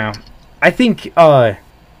 I don't know. I think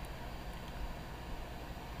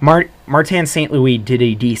Martin St. Louis did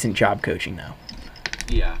a decent job coaching, though.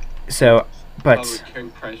 Yeah. So, but... Carey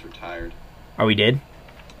Price retired. Oh, he did?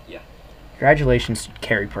 Yeah. Congratulations to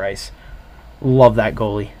Carey Price. Love that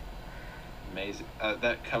goalie. Amazing.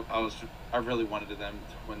 That cup, I really wanted them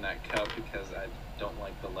to win that cup because I don't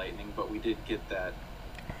like the Lightning, but we did get that.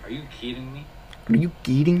 Are you kidding me? Are you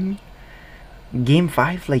kidding me? Game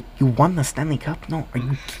 5, like, you won the Stanley Cup? No, are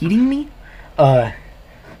you kidding me?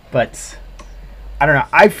 But I don't know.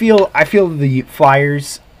 I feel the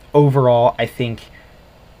Flyers overall, I think,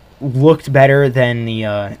 looked better than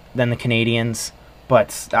the Canadians.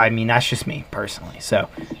 But I mean, that's just me personally. So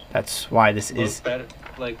that's why this is better.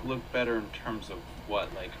 Look better in terms of what?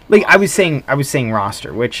 Like I was saying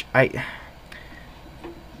roster, which I.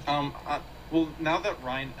 Well, now that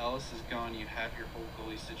Ryan Ellis is gone, you have your whole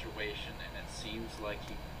goalie situation, and it seems like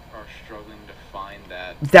you are struggling to find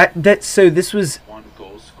that. So this was one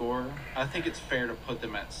goal scorer. I think it's fair to put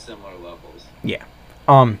them at similar levels. Yeah.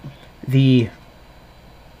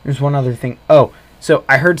 There's one other thing. Oh, so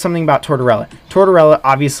I heard something about Tortorella. Tortorella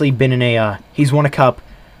obviously been in a he's won a cup,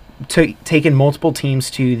 taken multiple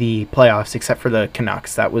teams to the playoffs except for the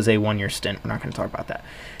Canucks. That was a 1-year stint. We're not going to talk about that.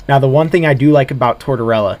 Now, the one thing I do like about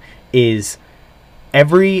Tortorella is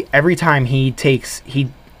every time he takes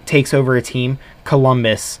over a team,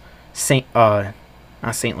 Columbus, not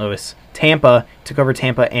St. Louis, Tampa, took over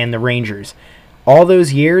Tampa, and the Rangers. All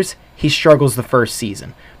those years, he struggles the first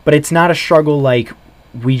season. But it's not a struggle like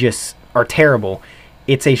we just are terrible.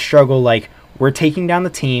 It's a struggle like we're taking down the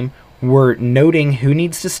team, we're noting who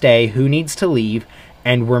needs to stay, who needs to leave,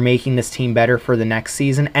 and we're making this team better for the next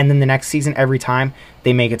season. And then the next season, every time,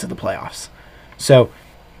 they make it to the playoffs. So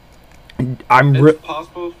it's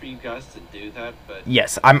possible for you guys to do that, but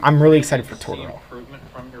yes, I'm really excited for Tortorella. Improvement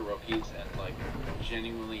from your rookies and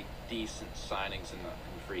genuinely decent signings in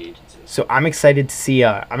free agency. So I'm excited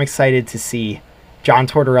to see. John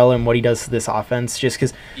Tortorella and what he does to this offense. Just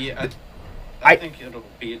because. Yeah, I think it'll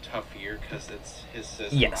be a tough year because it's his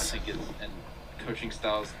system. Yes. I think and coaching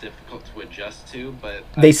style is difficult to adjust to, but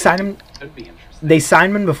they signed him. It could be interesting. They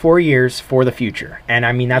signed him for 4 years for the future, and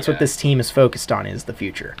I mean that's what this team is focused on, is the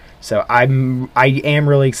future. So I am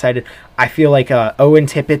really excited. I feel like Owen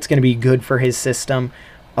Tippett's going to be good for his system.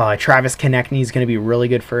 Travis Konechny is going to be really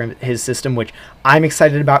good for his system, which I'm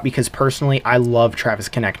excited about because personally I love Travis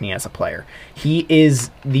Konechny as a player. He is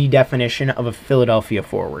the definition of a Philadelphia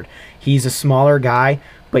forward. He's a smaller guy,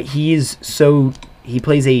 but he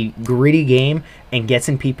plays a gritty game and gets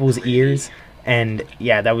in people's ears. And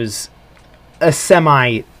yeah, that was a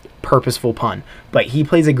semi-purposeful pun, but he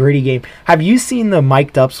plays a gritty game. Have you seen the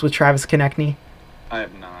mic'd ups with Travis Konechny? I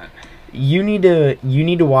have not. You need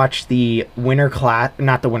to watch the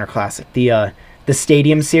not the Winter Classic, the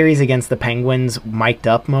Stadium Series against the Penguins mic'd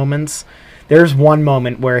up moments. There's one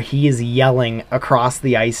moment where he is yelling across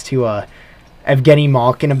the ice to Evgeny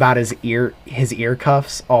Malkin about his ear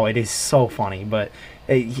cuffs. Oh, it is so funny, but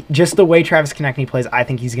just the way Travis Konechny plays, I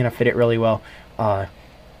think he's gonna fit it really well. I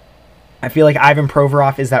feel like Ivan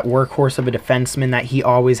Provorov is that workhorse of a defenseman that he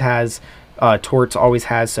always has. Torts always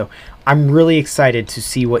has. So I'm really excited to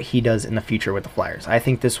see what he does in the future with the Flyers. I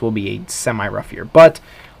think this will be a semi-rough year, but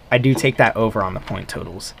I do take that over on the point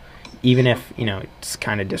totals, even if it's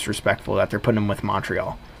kind of disrespectful that they're putting him with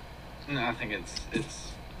Montreal. No, I think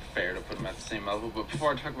it's fair to put them at the same level. But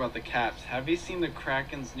before I talk about the Caps, have you seen the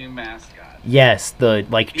Kraken's new mascot? Yes, the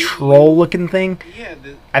troll-looking thing. Yeah,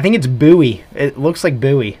 I think it's Buoy. It looks like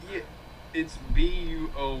Buoy. Yeah, it's Buoy.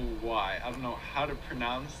 I don't know how to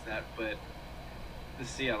pronounce that, but the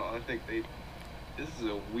Seattle, I think this is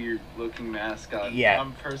a weird looking mascot. Yeah.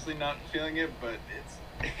 I'm personally not feeling it, but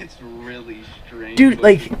it's really strange. Dude,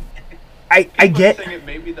 looking. I get saying it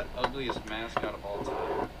may be the ugliest mascot of all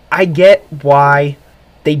time. I get why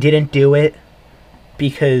they didn't do it,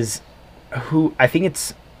 because I think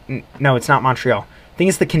it's not Montreal. I think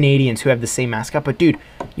it's the Canadians who have the same mascot, but dude,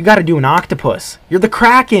 you got to do an octopus. You're the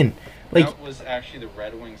Kraken. That was actually the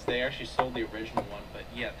Red Wings. They actually sold the original one, but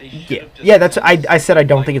yeah, they should have just... Yeah, that's... I said I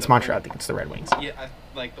don't think it's Montreal. I think it's the Red Wings. Yeah,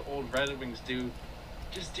 like the old Red Wings do.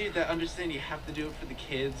 Just do that. Understand you have to do it for the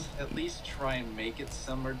kids. At least try and make it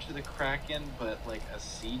similar to the Kraken, but like a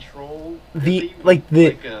sea troll.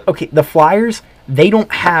 Okay, the Flyers, they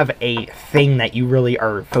don't have a thing that you really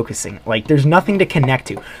are focusing. Like, there's nothing to connect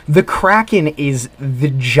to. The Kraken is the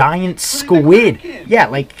giant squid. Yeah,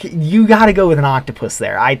 like, you got to go with an octopus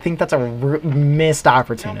there. I think that's a missed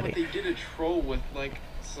opportunity. No, but they did a troll with like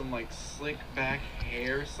some like slick back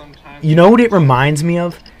hair sometimes. You know what it reminds me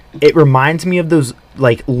of? It reminds me of those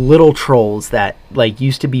like little trolls that like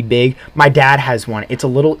used to be big. My dad has one. It's a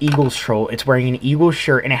little Eagles troll. It's wearing an Eagles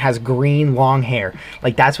shirt and it has green long hair.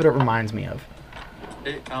 Like that's what it reminds me of.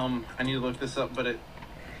 I need to look this up, but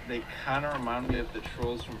they kind of remind me of the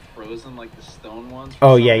trolls from Frozen, like the stone ones.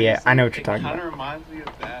 Oh yeah, I know what you're talking about. It kind of reminds me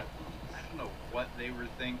of that. I don't know what they were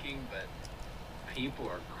thinking, but people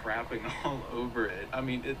are crapping all over it. I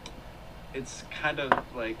mean, it's kind of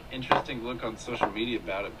like interesting look on social media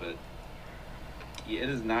about it, but yeah, it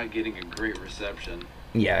is not getting a great reception.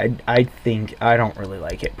 Yeah, I think I don't really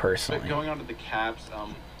like it personally. But going on to the Caps,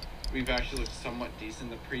 we've actually looked somewhat decent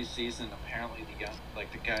in the preseason. Apparently,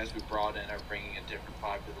 the guys we brought in are bringing a different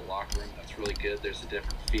vibe to the locker room. That's really good. There's a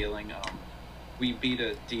different feeling. We beat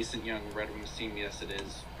a decent young Red Wings team. Yes, it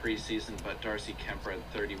is preseason, but Darcy Kemper had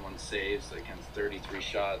 31 saves against 33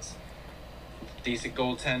 shots. Decent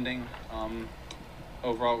goaltending.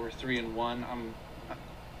 Overall, we're 3-1.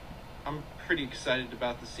 I'm pretty excited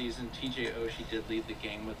about the season. TJ Oshie did leave the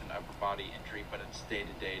game with an upper body injury, but it's day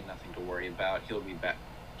to day, nothing to worry about. He'll be back.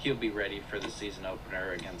 He'll be ready for the season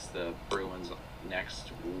opener against the Bruins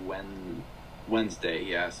next Wednesday.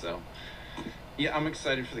 Yeah, so yeah, I'm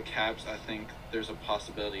excited for the Caps. I think there's a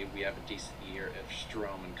possibility we have a decent year if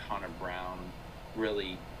Strome and Connor Brown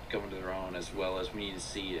really go into their own, as well as we need to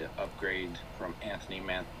see an upgrade from Anthony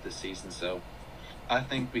Mantha this season. So I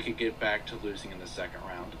think we could get back to losing in the second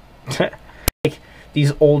round. Like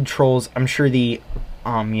these old trolls, I'm sure the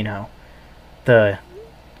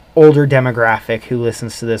older demographic who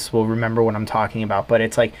listens to this will remember what I'm talking about, but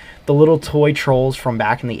it's like the little toy trolls from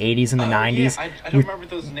back in the 80s and the 90s. Yeah, I don't remember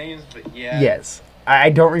those names, but yeah. Yes. I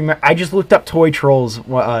don't remember. I just looked up toy trolls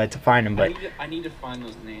to find them, but I need to find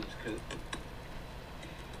those names.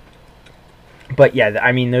 But yeah,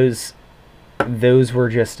 I mean those were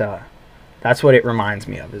just that's what it reminds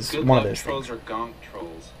me of. Is Good one of luck those trolls things. or gonk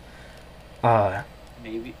trolls.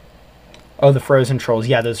 Maybe. Oh, the frozen trolls.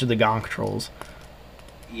 Yeah, those are the gonk trolls.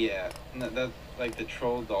 Yeah, no, like the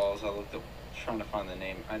troll dolls. I looked up trying to find the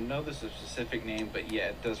name. I know there's a specific name, but yeah,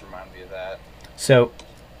 it does remind me of that. So,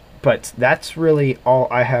 but that's really all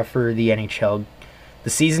I have for the NHL. The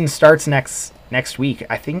season starts next week.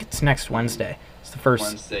 I think it's next Wednesday. It's the first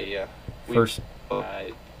Wednesday, yeah. First.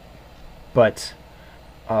 But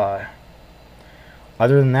other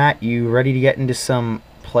than that, you ready to get into some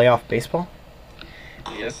playoff baseball?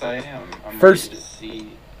 Yes, I am. I'm First, ready to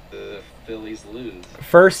see the Phillies lose.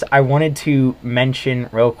 First, I wanted to mention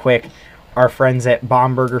real quick our friends at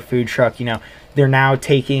Bomberger Food Truck. You know, they're now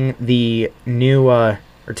taking the new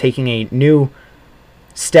taking a new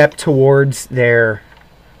step towards their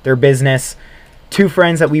business. Two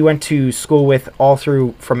friends that we went to school with all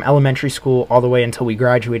through from elementary school all the way until we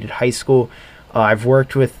graduated high school. I've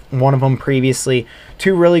worked with one of them previously.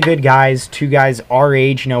 Two really good guys, two guys our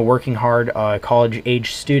age, you know, working hard,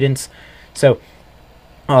 college-age students. So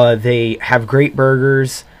they have great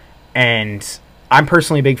burgers, and I'm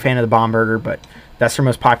personally a big fan of the Bomb Burger, but that's their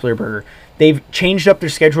most popular burger. They've changed up their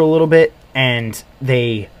schedule a little bit, and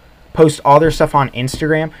they post all their stuff on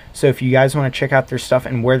Instagram. So if you guys want to check out their stuff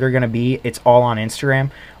and where they're going to be, it's all on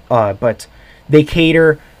Instagram. But they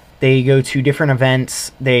cater. They go to different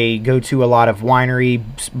events. They go to a lot of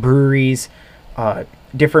wineries, breweries,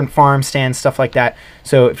 different farm stands, stuff like that.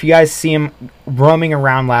 So if you guys see them roaming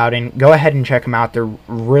around Loudon, go ahead and check them out.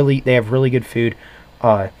 They have really good food.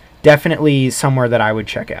 Definitely somewhere that I would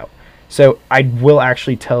check out. So I will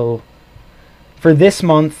actually tell for this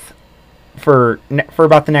month, for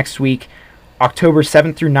about the next week, October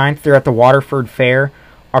 7th through 9th, they're at the Waterford Fair.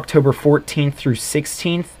 October 14th through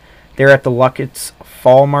 16th, they're at the Luckett's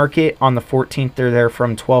Fall Market. On the 14th, they're there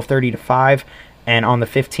from 12:30 to 5. And on the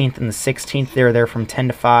 15th and the 16th, they're there from 10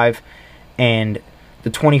 to 5. And the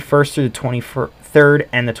 21st through the 23rd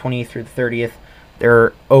and the 28th through the 30th,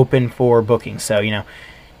 they're open for booking. So, you know,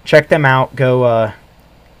 check them out. Go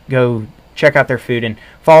check out their food and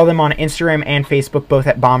follow them on Instagram and Facebook, both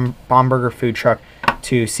at Bomberger Food Truck,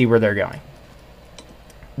 to see where they're going.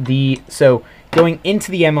 So going into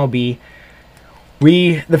the MLB,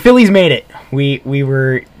 the Phillies made it. We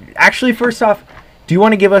were actually, first off, do you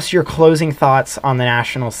want to give us your closing thoughts on the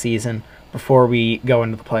national season before we go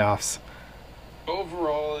into the playoffs?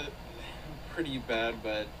 Overall, pretty bad,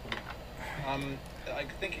 but I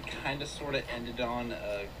think it kind of sort of ended on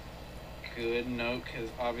a good note, because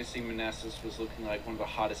obviously Manassas was looking like one of the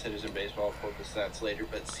hottest hitters in baseball. I'll quote the stats later,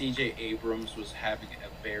 but C.J. Abrams was having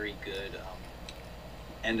a very good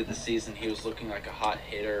end of the season. He was looking like a hot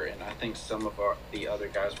hitter, and I think some of the other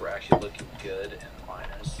guys were actually looking good in the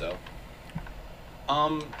minors. So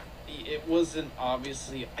it wasn't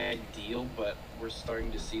obviously ideal, but we're starting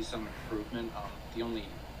to see some improvement. The only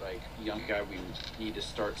young guy we need to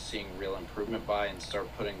start seeing real improvement by and start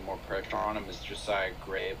putting more pressure on him is Josiah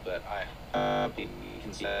Gray, but I hope he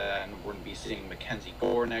can see that, and we're going to be seeing Mackenzie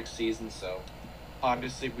Gore next season. So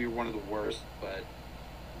obviously we were one of the worst, but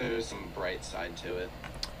there's some bright side to it.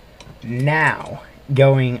 Now,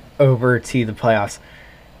 going over to the playoffs,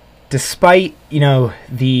 despite, you know,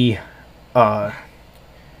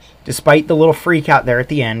 despite the little freak out there at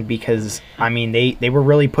the end, because, I mean, they were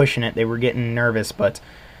really pushing it. They were getting nervous, but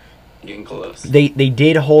getting close. They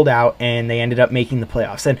did hold out, and they ended up making the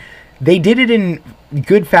playoffs. And they did it in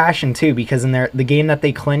good fashion, too, because in the game that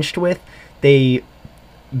they clinched with, they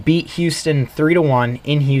beat Houston 3-1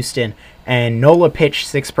 in Houston, and Nola pitched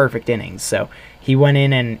 6 perfect innings. So he went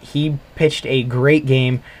in and he pitched a great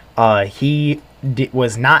game. He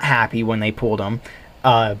was not happy when they pulled him,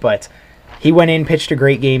 but he went in, pitched a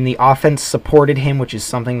great game. The offense supported him, which is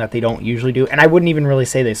something that they don't usually do. And I wouldn't even really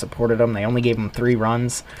say they supported him. They only gave him 3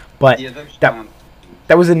 runs. But yeah,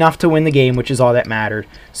 that was enough to win the game, which is all that mattered.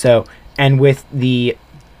 So, and with the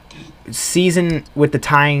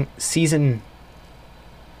tying season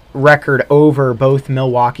record over both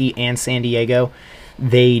Milwaukee and San Diego,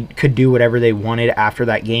 they could do whatever they wanted after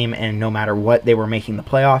that game, and no matter what, they were making the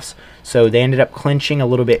playoffs. So they ended up clinching a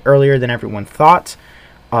little bit earlier than everyone thought.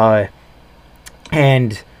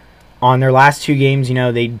 And on their last 2 games, you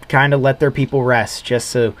know, they kind of let their people rest. Just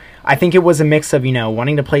so, I think it was a mix of, you know,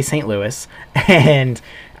 wanting to play St. Louis and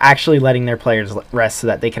actually letting their players rest so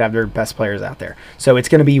that they could have their best players out there. So it's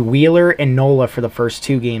going to be Wheeler and Nola for the first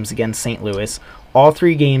 2 games against St. Louis. All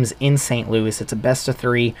 3 games in St. Louis. It's a best of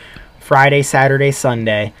 3, Friday, Saturday,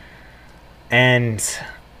 Sunday. And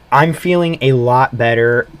I'm feeling a lot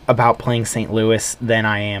better about playing St. Louis than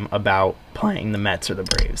I am about playing the Mets or the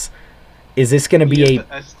Braves. Is this going to be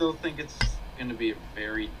I still think it's going to be a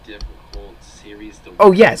very difficult series to win.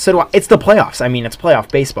 Oh, yeah, so do I. It's the playoffs. I mean, it's playoff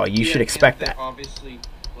baseball. You should expect that. Obviously,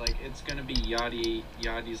 like it's gonna be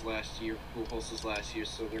Yachty's last year, Pujols' last year,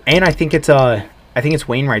 so they're. And I think it's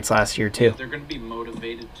Wainwright's last year too. They're gonna be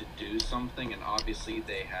motivated to do something, and obviously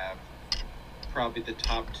they have probably the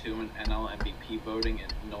top two in NL MVP voting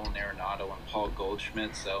in Nolan Arenado and Paul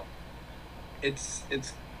Goldschmidt. So it's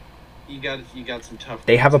you got some tough.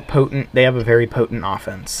 They have a very potent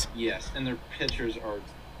offense. Yes, and their pitchers are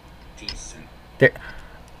decent.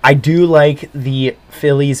 I do like the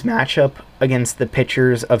Phillies matchup against the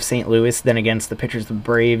pitchers of St. Louis than against the pitchers of the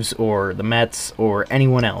Braves or the Mets or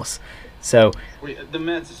anyone else. So the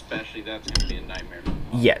Mets especially, that's going to be a nightmare.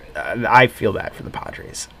 Yeah, I feel bad for the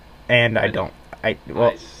Padres, and I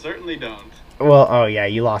certainly don't. Well, oh yeah,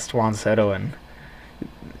 you lost Juan Soto, and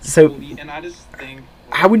so. And I just think.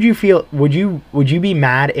 How would you feel? Would you be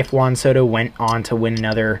mad if Juan Soto went on to win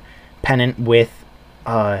another pennant with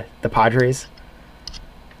the Padres?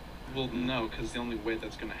 Well, no, because the only way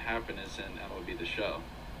that's going to happen is in MLB The Show.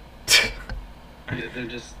 They're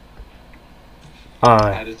just.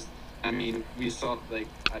 I mean, we saw I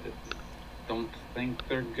don't think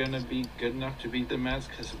they're gonna be good enough to beat the Mets,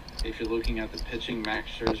 because if you're looking at the pitching, Max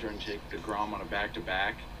Scherzer and Jake DeGrom on a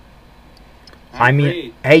back-to-back. I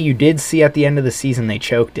mean, hey, you did see at the end of the season they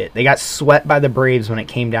choked it. They got swept by the Braves when it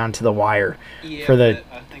came down to the wire for the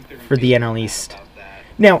NL East.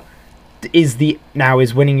 Now, is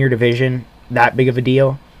winning your division that big of a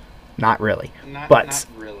deal? Not really. Not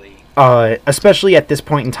really. Especially at this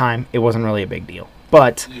point in time, it wasn't really a big deal.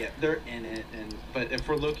 But yeah, they're in it, but if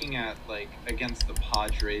we're looking at against the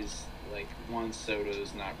Padres, Juan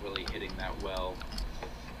Soto's not really hitting that well.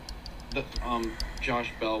 The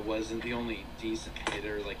Josh Bell wasn't the only decent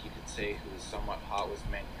hitter, you could say, who was somewhat hot, was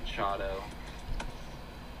Manny Machado.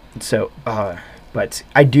 So, but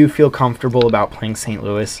I do feel comfortable about playing St.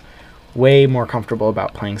 Louis. Way more comfortable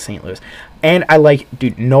about playing St. Louis. And I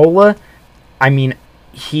dude, Nola, I mean,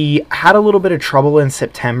 he had a little bit of trouble in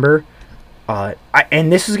September.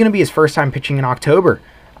 And this is going to be his first time pitching in October.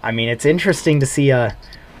 I mean, it's interesting to see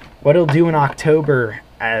what he'll do in October,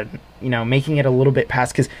 making it a little bit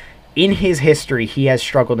past, because in his history, he has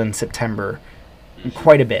struggled in September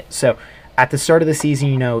quite a bit. So at the start of the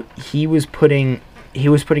season, he was putting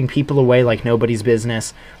people away like nobody's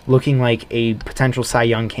business, looking like a potential Cy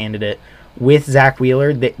Young candidate. With Zach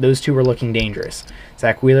Wheeler, those two were looking dangerous.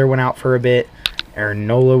 Zach Wheeler went out for a bit. Aaron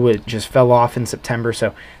Nola just fell off in September.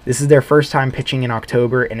 So this is their first time pitching in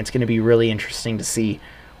October, and it's going to be really interesting to see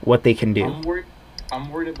what they can do. I'm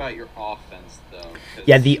worried about your offense, though.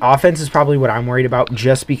 Yeah, the offense is probably what I'm worried about,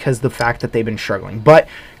 just because the fact that they've been struggling. But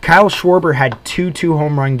Kyle Schwarber had two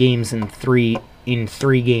home run games in three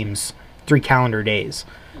games, 3 calendar days.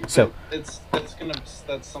 So that's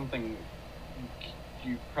something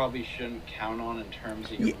you probably shouldn't count on in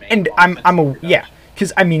terms of your main. And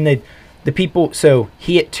because I mean the people. So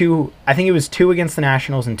he hit 2. I think it was 2 against the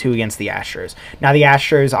Nationals and 2 against the Astros. Now the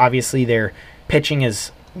Astros, obviously, their pitching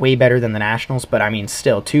is way better than the Nationals, but I mean,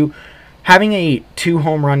 still, having a 2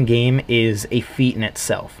 home run game is a feat in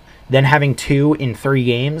itself. Then having 2 in 3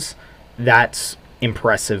 games, that's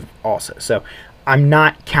impressive also. So I'm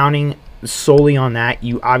not counting solely on that.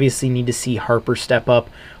 You obviously need to see Harper step up.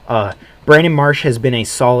 Brandon Marsh has been a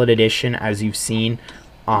solid addition, as you've seen.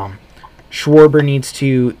 Schwarber needs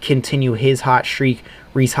to continue his hot streak.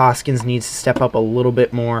 Rhys Hoskins needs to step up a little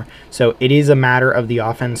bit more. So it is a matter of the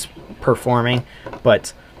offense performing.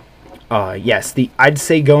 But yes, I'd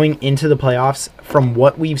say going into the playoffs, from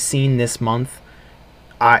what we've seen this month,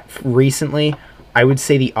 recently, I would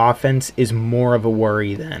say the offense is more of a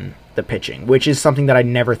worry than the pitching, which is something that I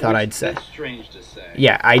never thought I'd say. That's strange to say.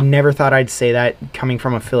 Yeah, I never thought I'd say that coming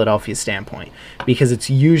from a Philadelphia standpoint, because it's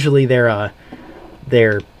usually their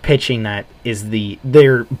pitching that is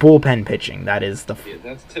their bullpen pitching that is the. Yeah,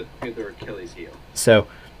 that's typically their Achilles heel. So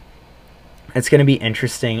it's going to be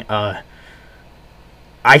interesting.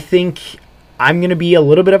 I think I'm going to be a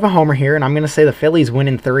little bit of a homer here, and I'm going to say the Phillies win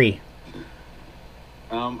in 3.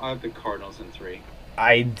 I have the Cardinals in 3.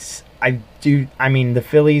 I do. I mean, the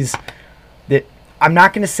Phillies. I'm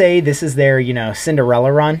not going to say this is their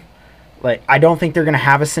Cinderella run. I don't think they're going to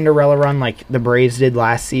have a Cinderella run like the Braves did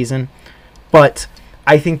last season, but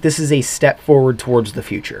I think this is a step forward towards the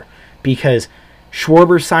future, because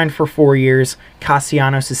Schwarber's signed for 4 years,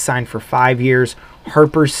 Castellanos is signed for 5 years,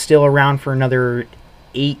 Harper's still around for another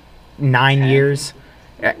 8-9 years.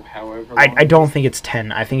 However, I don't think it's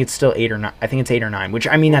 10. I think it's still 8 or 9. I think it's 8 or 9, which,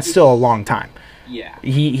 I mean, that's still a long time. Yeah.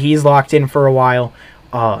 He's locked in for a while.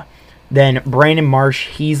 Then Brandon Marsh,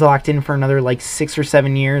 he's locked in for another 6 or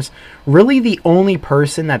 7 years. Really, the only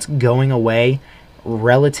person that's going away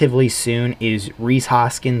relatively soon is Rhys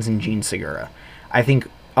Hoskins and Gene Segura. I think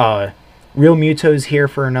Real Muto's here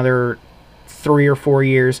for another 3 or 4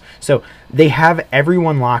 years. So they have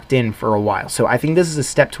everyone locked in for a while. So I think this is a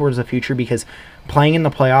step towards the future because playing in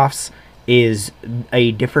the playoffs is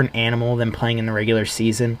a different animal than playing in the regular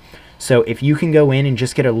season. So if you can go in and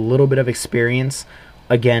just get a little bit of experience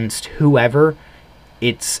against whoever,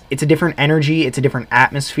 it's a different energy, it's a different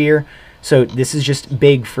atmosphere. So this is just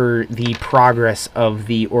big for the progress of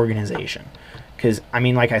the organization. Because, I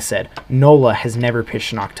mean, like I said, Nola has never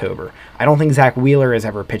pitched in October. I don't think Zach Wheeler has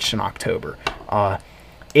ever pitched in October.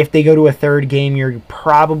 If they go to a third game, we're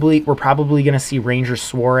probably going to see Ranger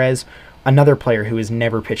Suarez, another player who has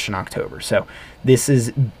never pitched in October. So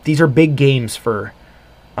these are big games for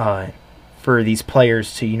these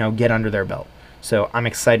players to get under their belt. So I'm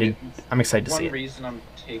excited. I'm excited to see it. One reason I'm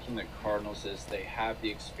taking the Cardinals is they have the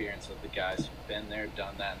experience of the guys who've been there,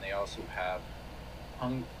 done that, and they also have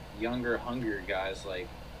younger, hungrier guys like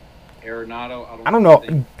Arenado. I don't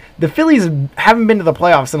know. The Phillies haven't been to the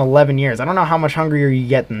playoffs in 11 years. I don't know how much hungrier you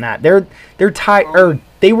get than that. They're tied, or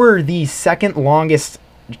they were the second longest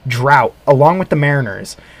drought, along with the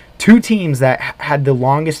Mariners. Two teams that had the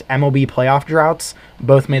longest MLB playoff droughts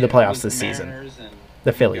both made the playoffs this season.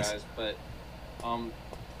 The Phillies. Guys, but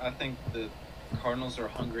I think the Cardinals are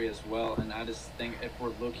hungry as well, and I just think if we're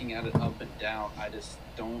looking at it up and down, I just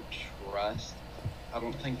don't trust. I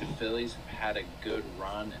don't think the Phillies have had a good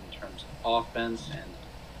run in terms of offense, and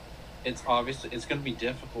it's going to be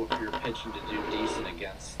difficult for your pitching to do decent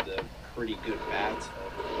against the pretty good bats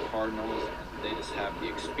of the Cardinals, and they just have the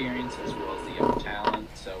experience as well as the young talent.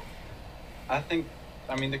 So I think,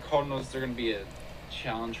 the Cardinals, they're going to be a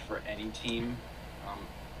challenge for any team.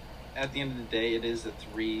 At the end of the day, it is a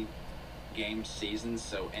 3-game season,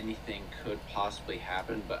 so anything could possibly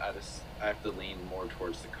happen, but I have to lean more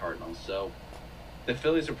towards the Cardinals. So the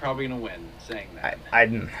Phillies are probably going to win, saying that.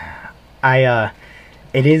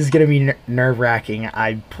 It is going to be nerve-wracking.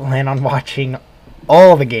 I plan on watching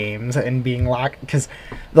all the games and being locked, because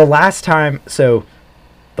the last time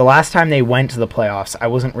they went to the playoffs, I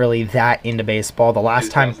wasn't really that into baseball. The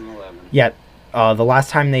last time, the last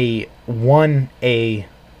time they won a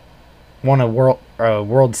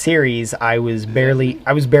World Series, I was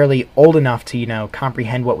barely old enough to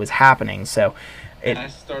comprehend what was happening. So, I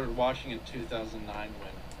started watching in 2009.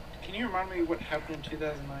 Can you remind me what happened in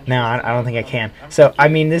 2009? No, I don't think I can. So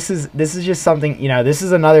this is just something, this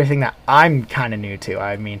is another thing that I'm kind of new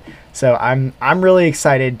to. So I'm really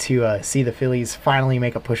excited to see the Phillies finally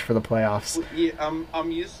make a push for the playoffs. Well, yeah,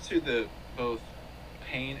 I'm used to the both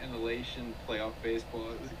pain and elation playoff baseball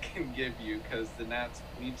can give you, because the Nats,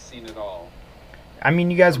 we've seen it all.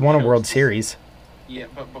 You guys won a World Series. Yeah,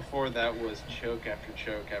 but before that was choke after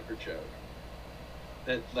choke after choke.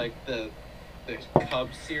 That the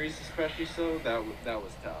Cubs series especially, so that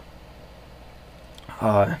was tough.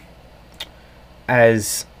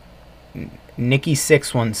 As Nikki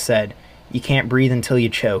Sixx once said, you can't breathe until you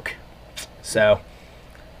choke. So,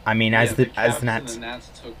 as the Nats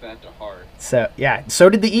took that to heart. So yeah, so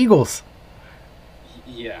did the Eagles.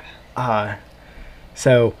 Yeah.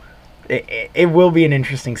 So it will be an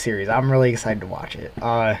interesting series. I'm really excited to watch it.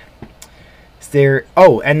 And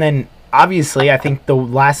then obviously, I think the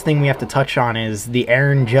last thing we have to touch on is the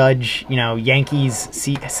Aaron Judge, Yankees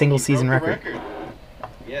single season record.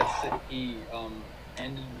 Yes, he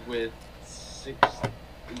ended with 62,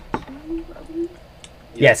 I believe.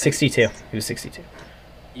 Yeah, 62. He was 62.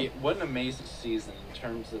 Yeah, what an amazing season in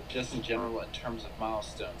terms of, just in general, in terms of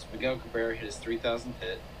milestones. Miguel Cabrera hit his 3,000th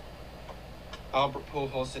hit. Albert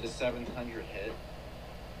Pujols hit his 700th hit.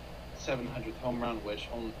 700th home run, which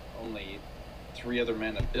only 3 other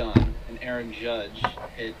men have done. And Aaron Judge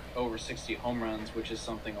hit over 60 home runs, which is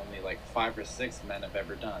something only like 5 or 6 men have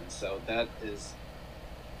ever done. So that is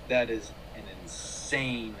an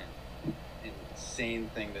insane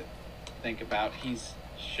thing to think about.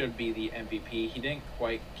 Should be the MVP. He didn't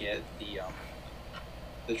quite get the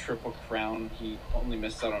Triple Crown. He only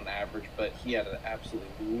missed out on average, but he had an absolutely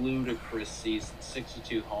ludicrous season.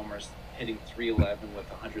 62 homers, hitting .311 with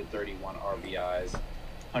 131 RBIs,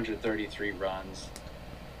 133 runs,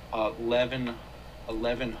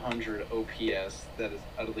 1100 OPS. That is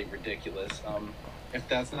utterly ridiculous. If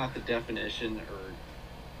that's not the definition or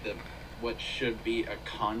what should be a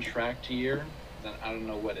contract year, then I don't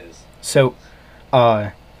know what is. So,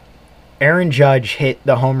 Aaron Judge hit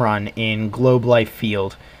the home run in Globe Life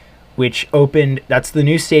Field, which opened. That's the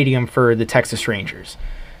new stadium for the Texas Rangers.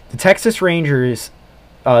 The Texas Rangers,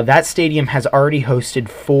 that stadium has already hosted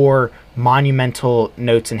 4 monumental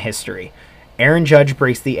notes in history. Aaron Judge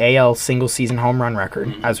breaks the AL single-season home run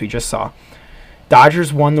record, as we just saw.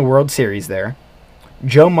 Dodgers won the World Series there.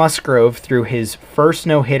 Joe Musgrove threw his first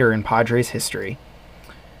no-hitter in Padres history,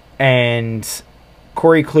 and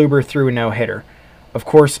Corey Kluber threw a no-hitter. Of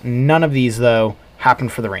course, none of these, though,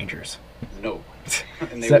 happened for the Rangers. No.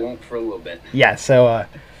 And they won't for a little bit. Yeah, so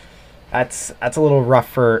that's a little rough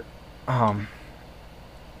for...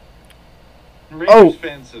 Rangers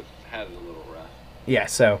fans have had it a little rough. Yeah,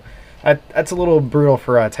 so that's a little brutal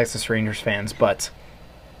for Texas Rangers fans, but...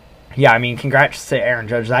 Yeah, I mean, congrats to Aaron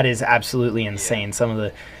Judge. That is absolutely insane. Yeah. Some of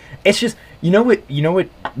the, it's just you know what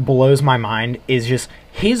blows my mind is just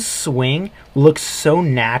his swing looks so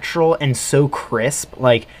natural and so crisp.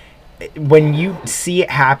 Like when you see it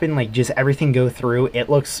happen, like just everything go through, it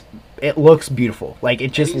looks beautiful. Like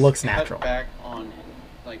it just looks natural. Cut back on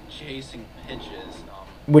like chasing pitches,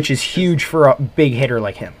 which is huge for a big hitter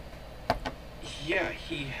like him. Yeah,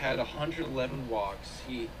 he had 111 walks.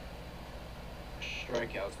 He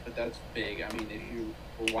strikeouts, but that's big. I mean, if you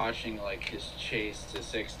were watching like his chase to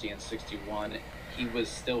 60 and 61, he was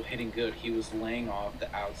still hitting good. He was laying off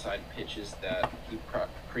the outside pitches that he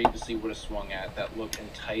previously would have swung at that look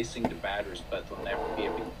enticing to batters, but they'll never be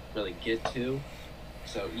able to really get to.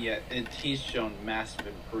 So yeah, he's shown massive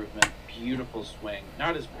improvement. Beautiful swing,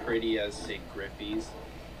 not as pretty as say Griffey's,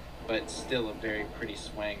 but still a very pretty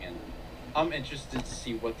swing. And I'm interested to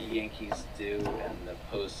see what the Yankees do in the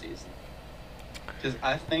postseason. Because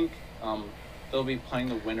I think they'll be playing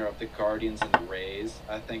the winner of the Guardians and the Rays.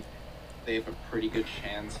 I think they have a pretty good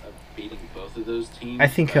chance of beating both of those teams. I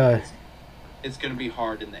think it's going to be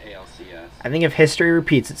hard in the ALCS. I think if history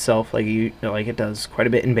repeats itself, like it does quite a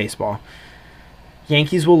bit in baseball,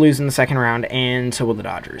 Yankees will lose in the second round, and so will the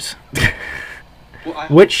Dodgers. Well,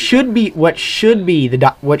 what should be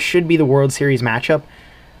the World Series matchup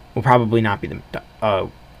will probably not be the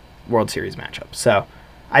World Series matchup. So.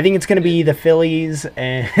 I think it's going to be the Phillies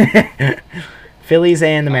and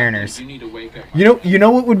the Mariners. You need to wake up. You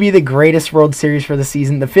know what would be the greatest World Series for the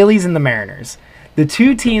season? The Phillies and the Mariners. The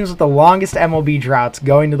two teams with the longest MLB droughts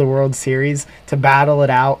going to the World Series to battle it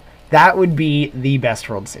out. That would be the best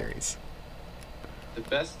World Series. The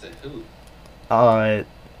best to who?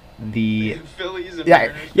 The Phillies and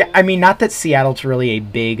Mariners. Yeah. I mean, not that Seattle's really a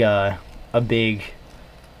big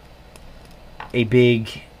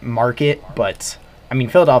market, but. I mean,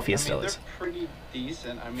 Philadelphia still is. They're pretty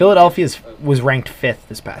decent. I mean, Philadelphia was ranked 5th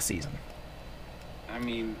this past season. I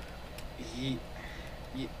mean,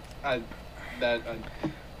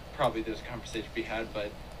 probably there's a conversation to be had, but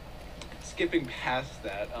skipping past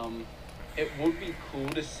that, it would be cool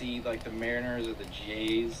to see like the Mariners or the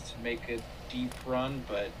Jays to make a deep run,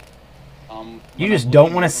 but you just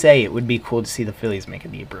don't want to say it would be cool to see the Phillies make a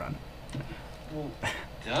deep run. Well,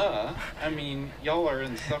 duh. I mean, y'all are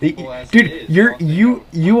insufferable as dude, it is.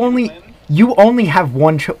 You only have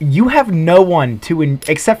one. You have no one to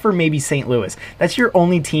except for maybe St. Louis. That's your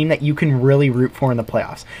only team that you can really root for in the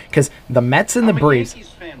playoffs. Because the Mets and the Braves. I'm a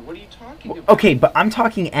Yankees fan. What are you talking about? Okay, but I'm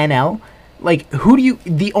talking NL. Like,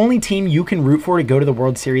 the only team you can root for to go to the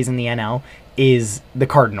World Series in the NL is the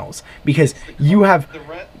Cardinals. Because you have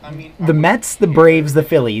the Mets, the Braves, the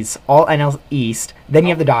Phillies, all NL East. Then you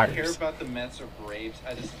have the Dodgers. I don't care about the Mets or Braves.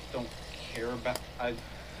 I just don't care about. I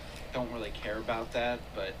don't really care about that,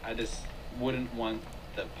 but I just wouldn't want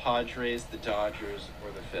the Padres, the Dodgers,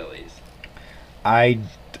 or the Phillies.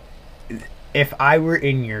 If I were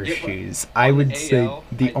in your shoes, I would say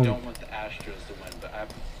the only. I don't want the Astros to win, but I have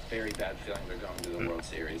a very bad feeling they're going to the World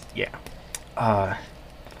Series. Yeah.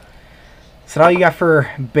 Is that all you got for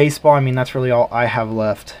baseball? I mean, that's really all I have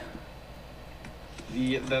left.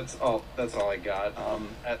 That's all I got.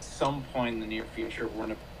 At some point in the near future, we're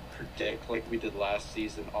gonna predict, like we did last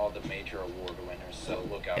season, all the major award winners. So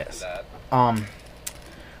look out for that.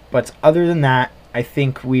 But other than that, I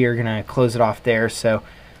think we are gonna close it off there. So,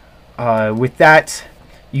 with that,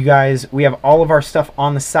 you guys, we have all of our stuff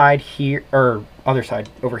on the side here, or other side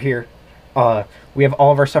over here. We have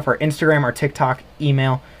all of our stuff: our Instagram, our TikTok,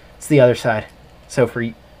 email. It's the other side. So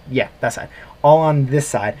that side. All on this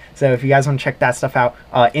side. So if you guys want to check that stuff out,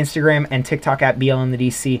 Instagram and TikTok at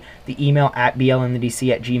BLNTheDC, the email at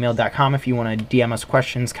BLNTheDC@gmail.com if you want to DM us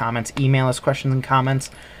questions, comments, email us questions and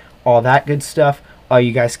comments, all that good stuff.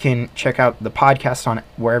 You guys can check out the podcast on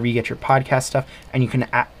wherever you get your podcast stuff, and you can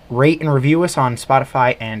rate and review us on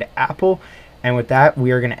Spotify and Apple. And with that,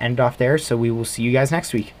 we are going to end off there, so we will see you guys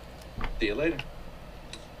next week. See you later.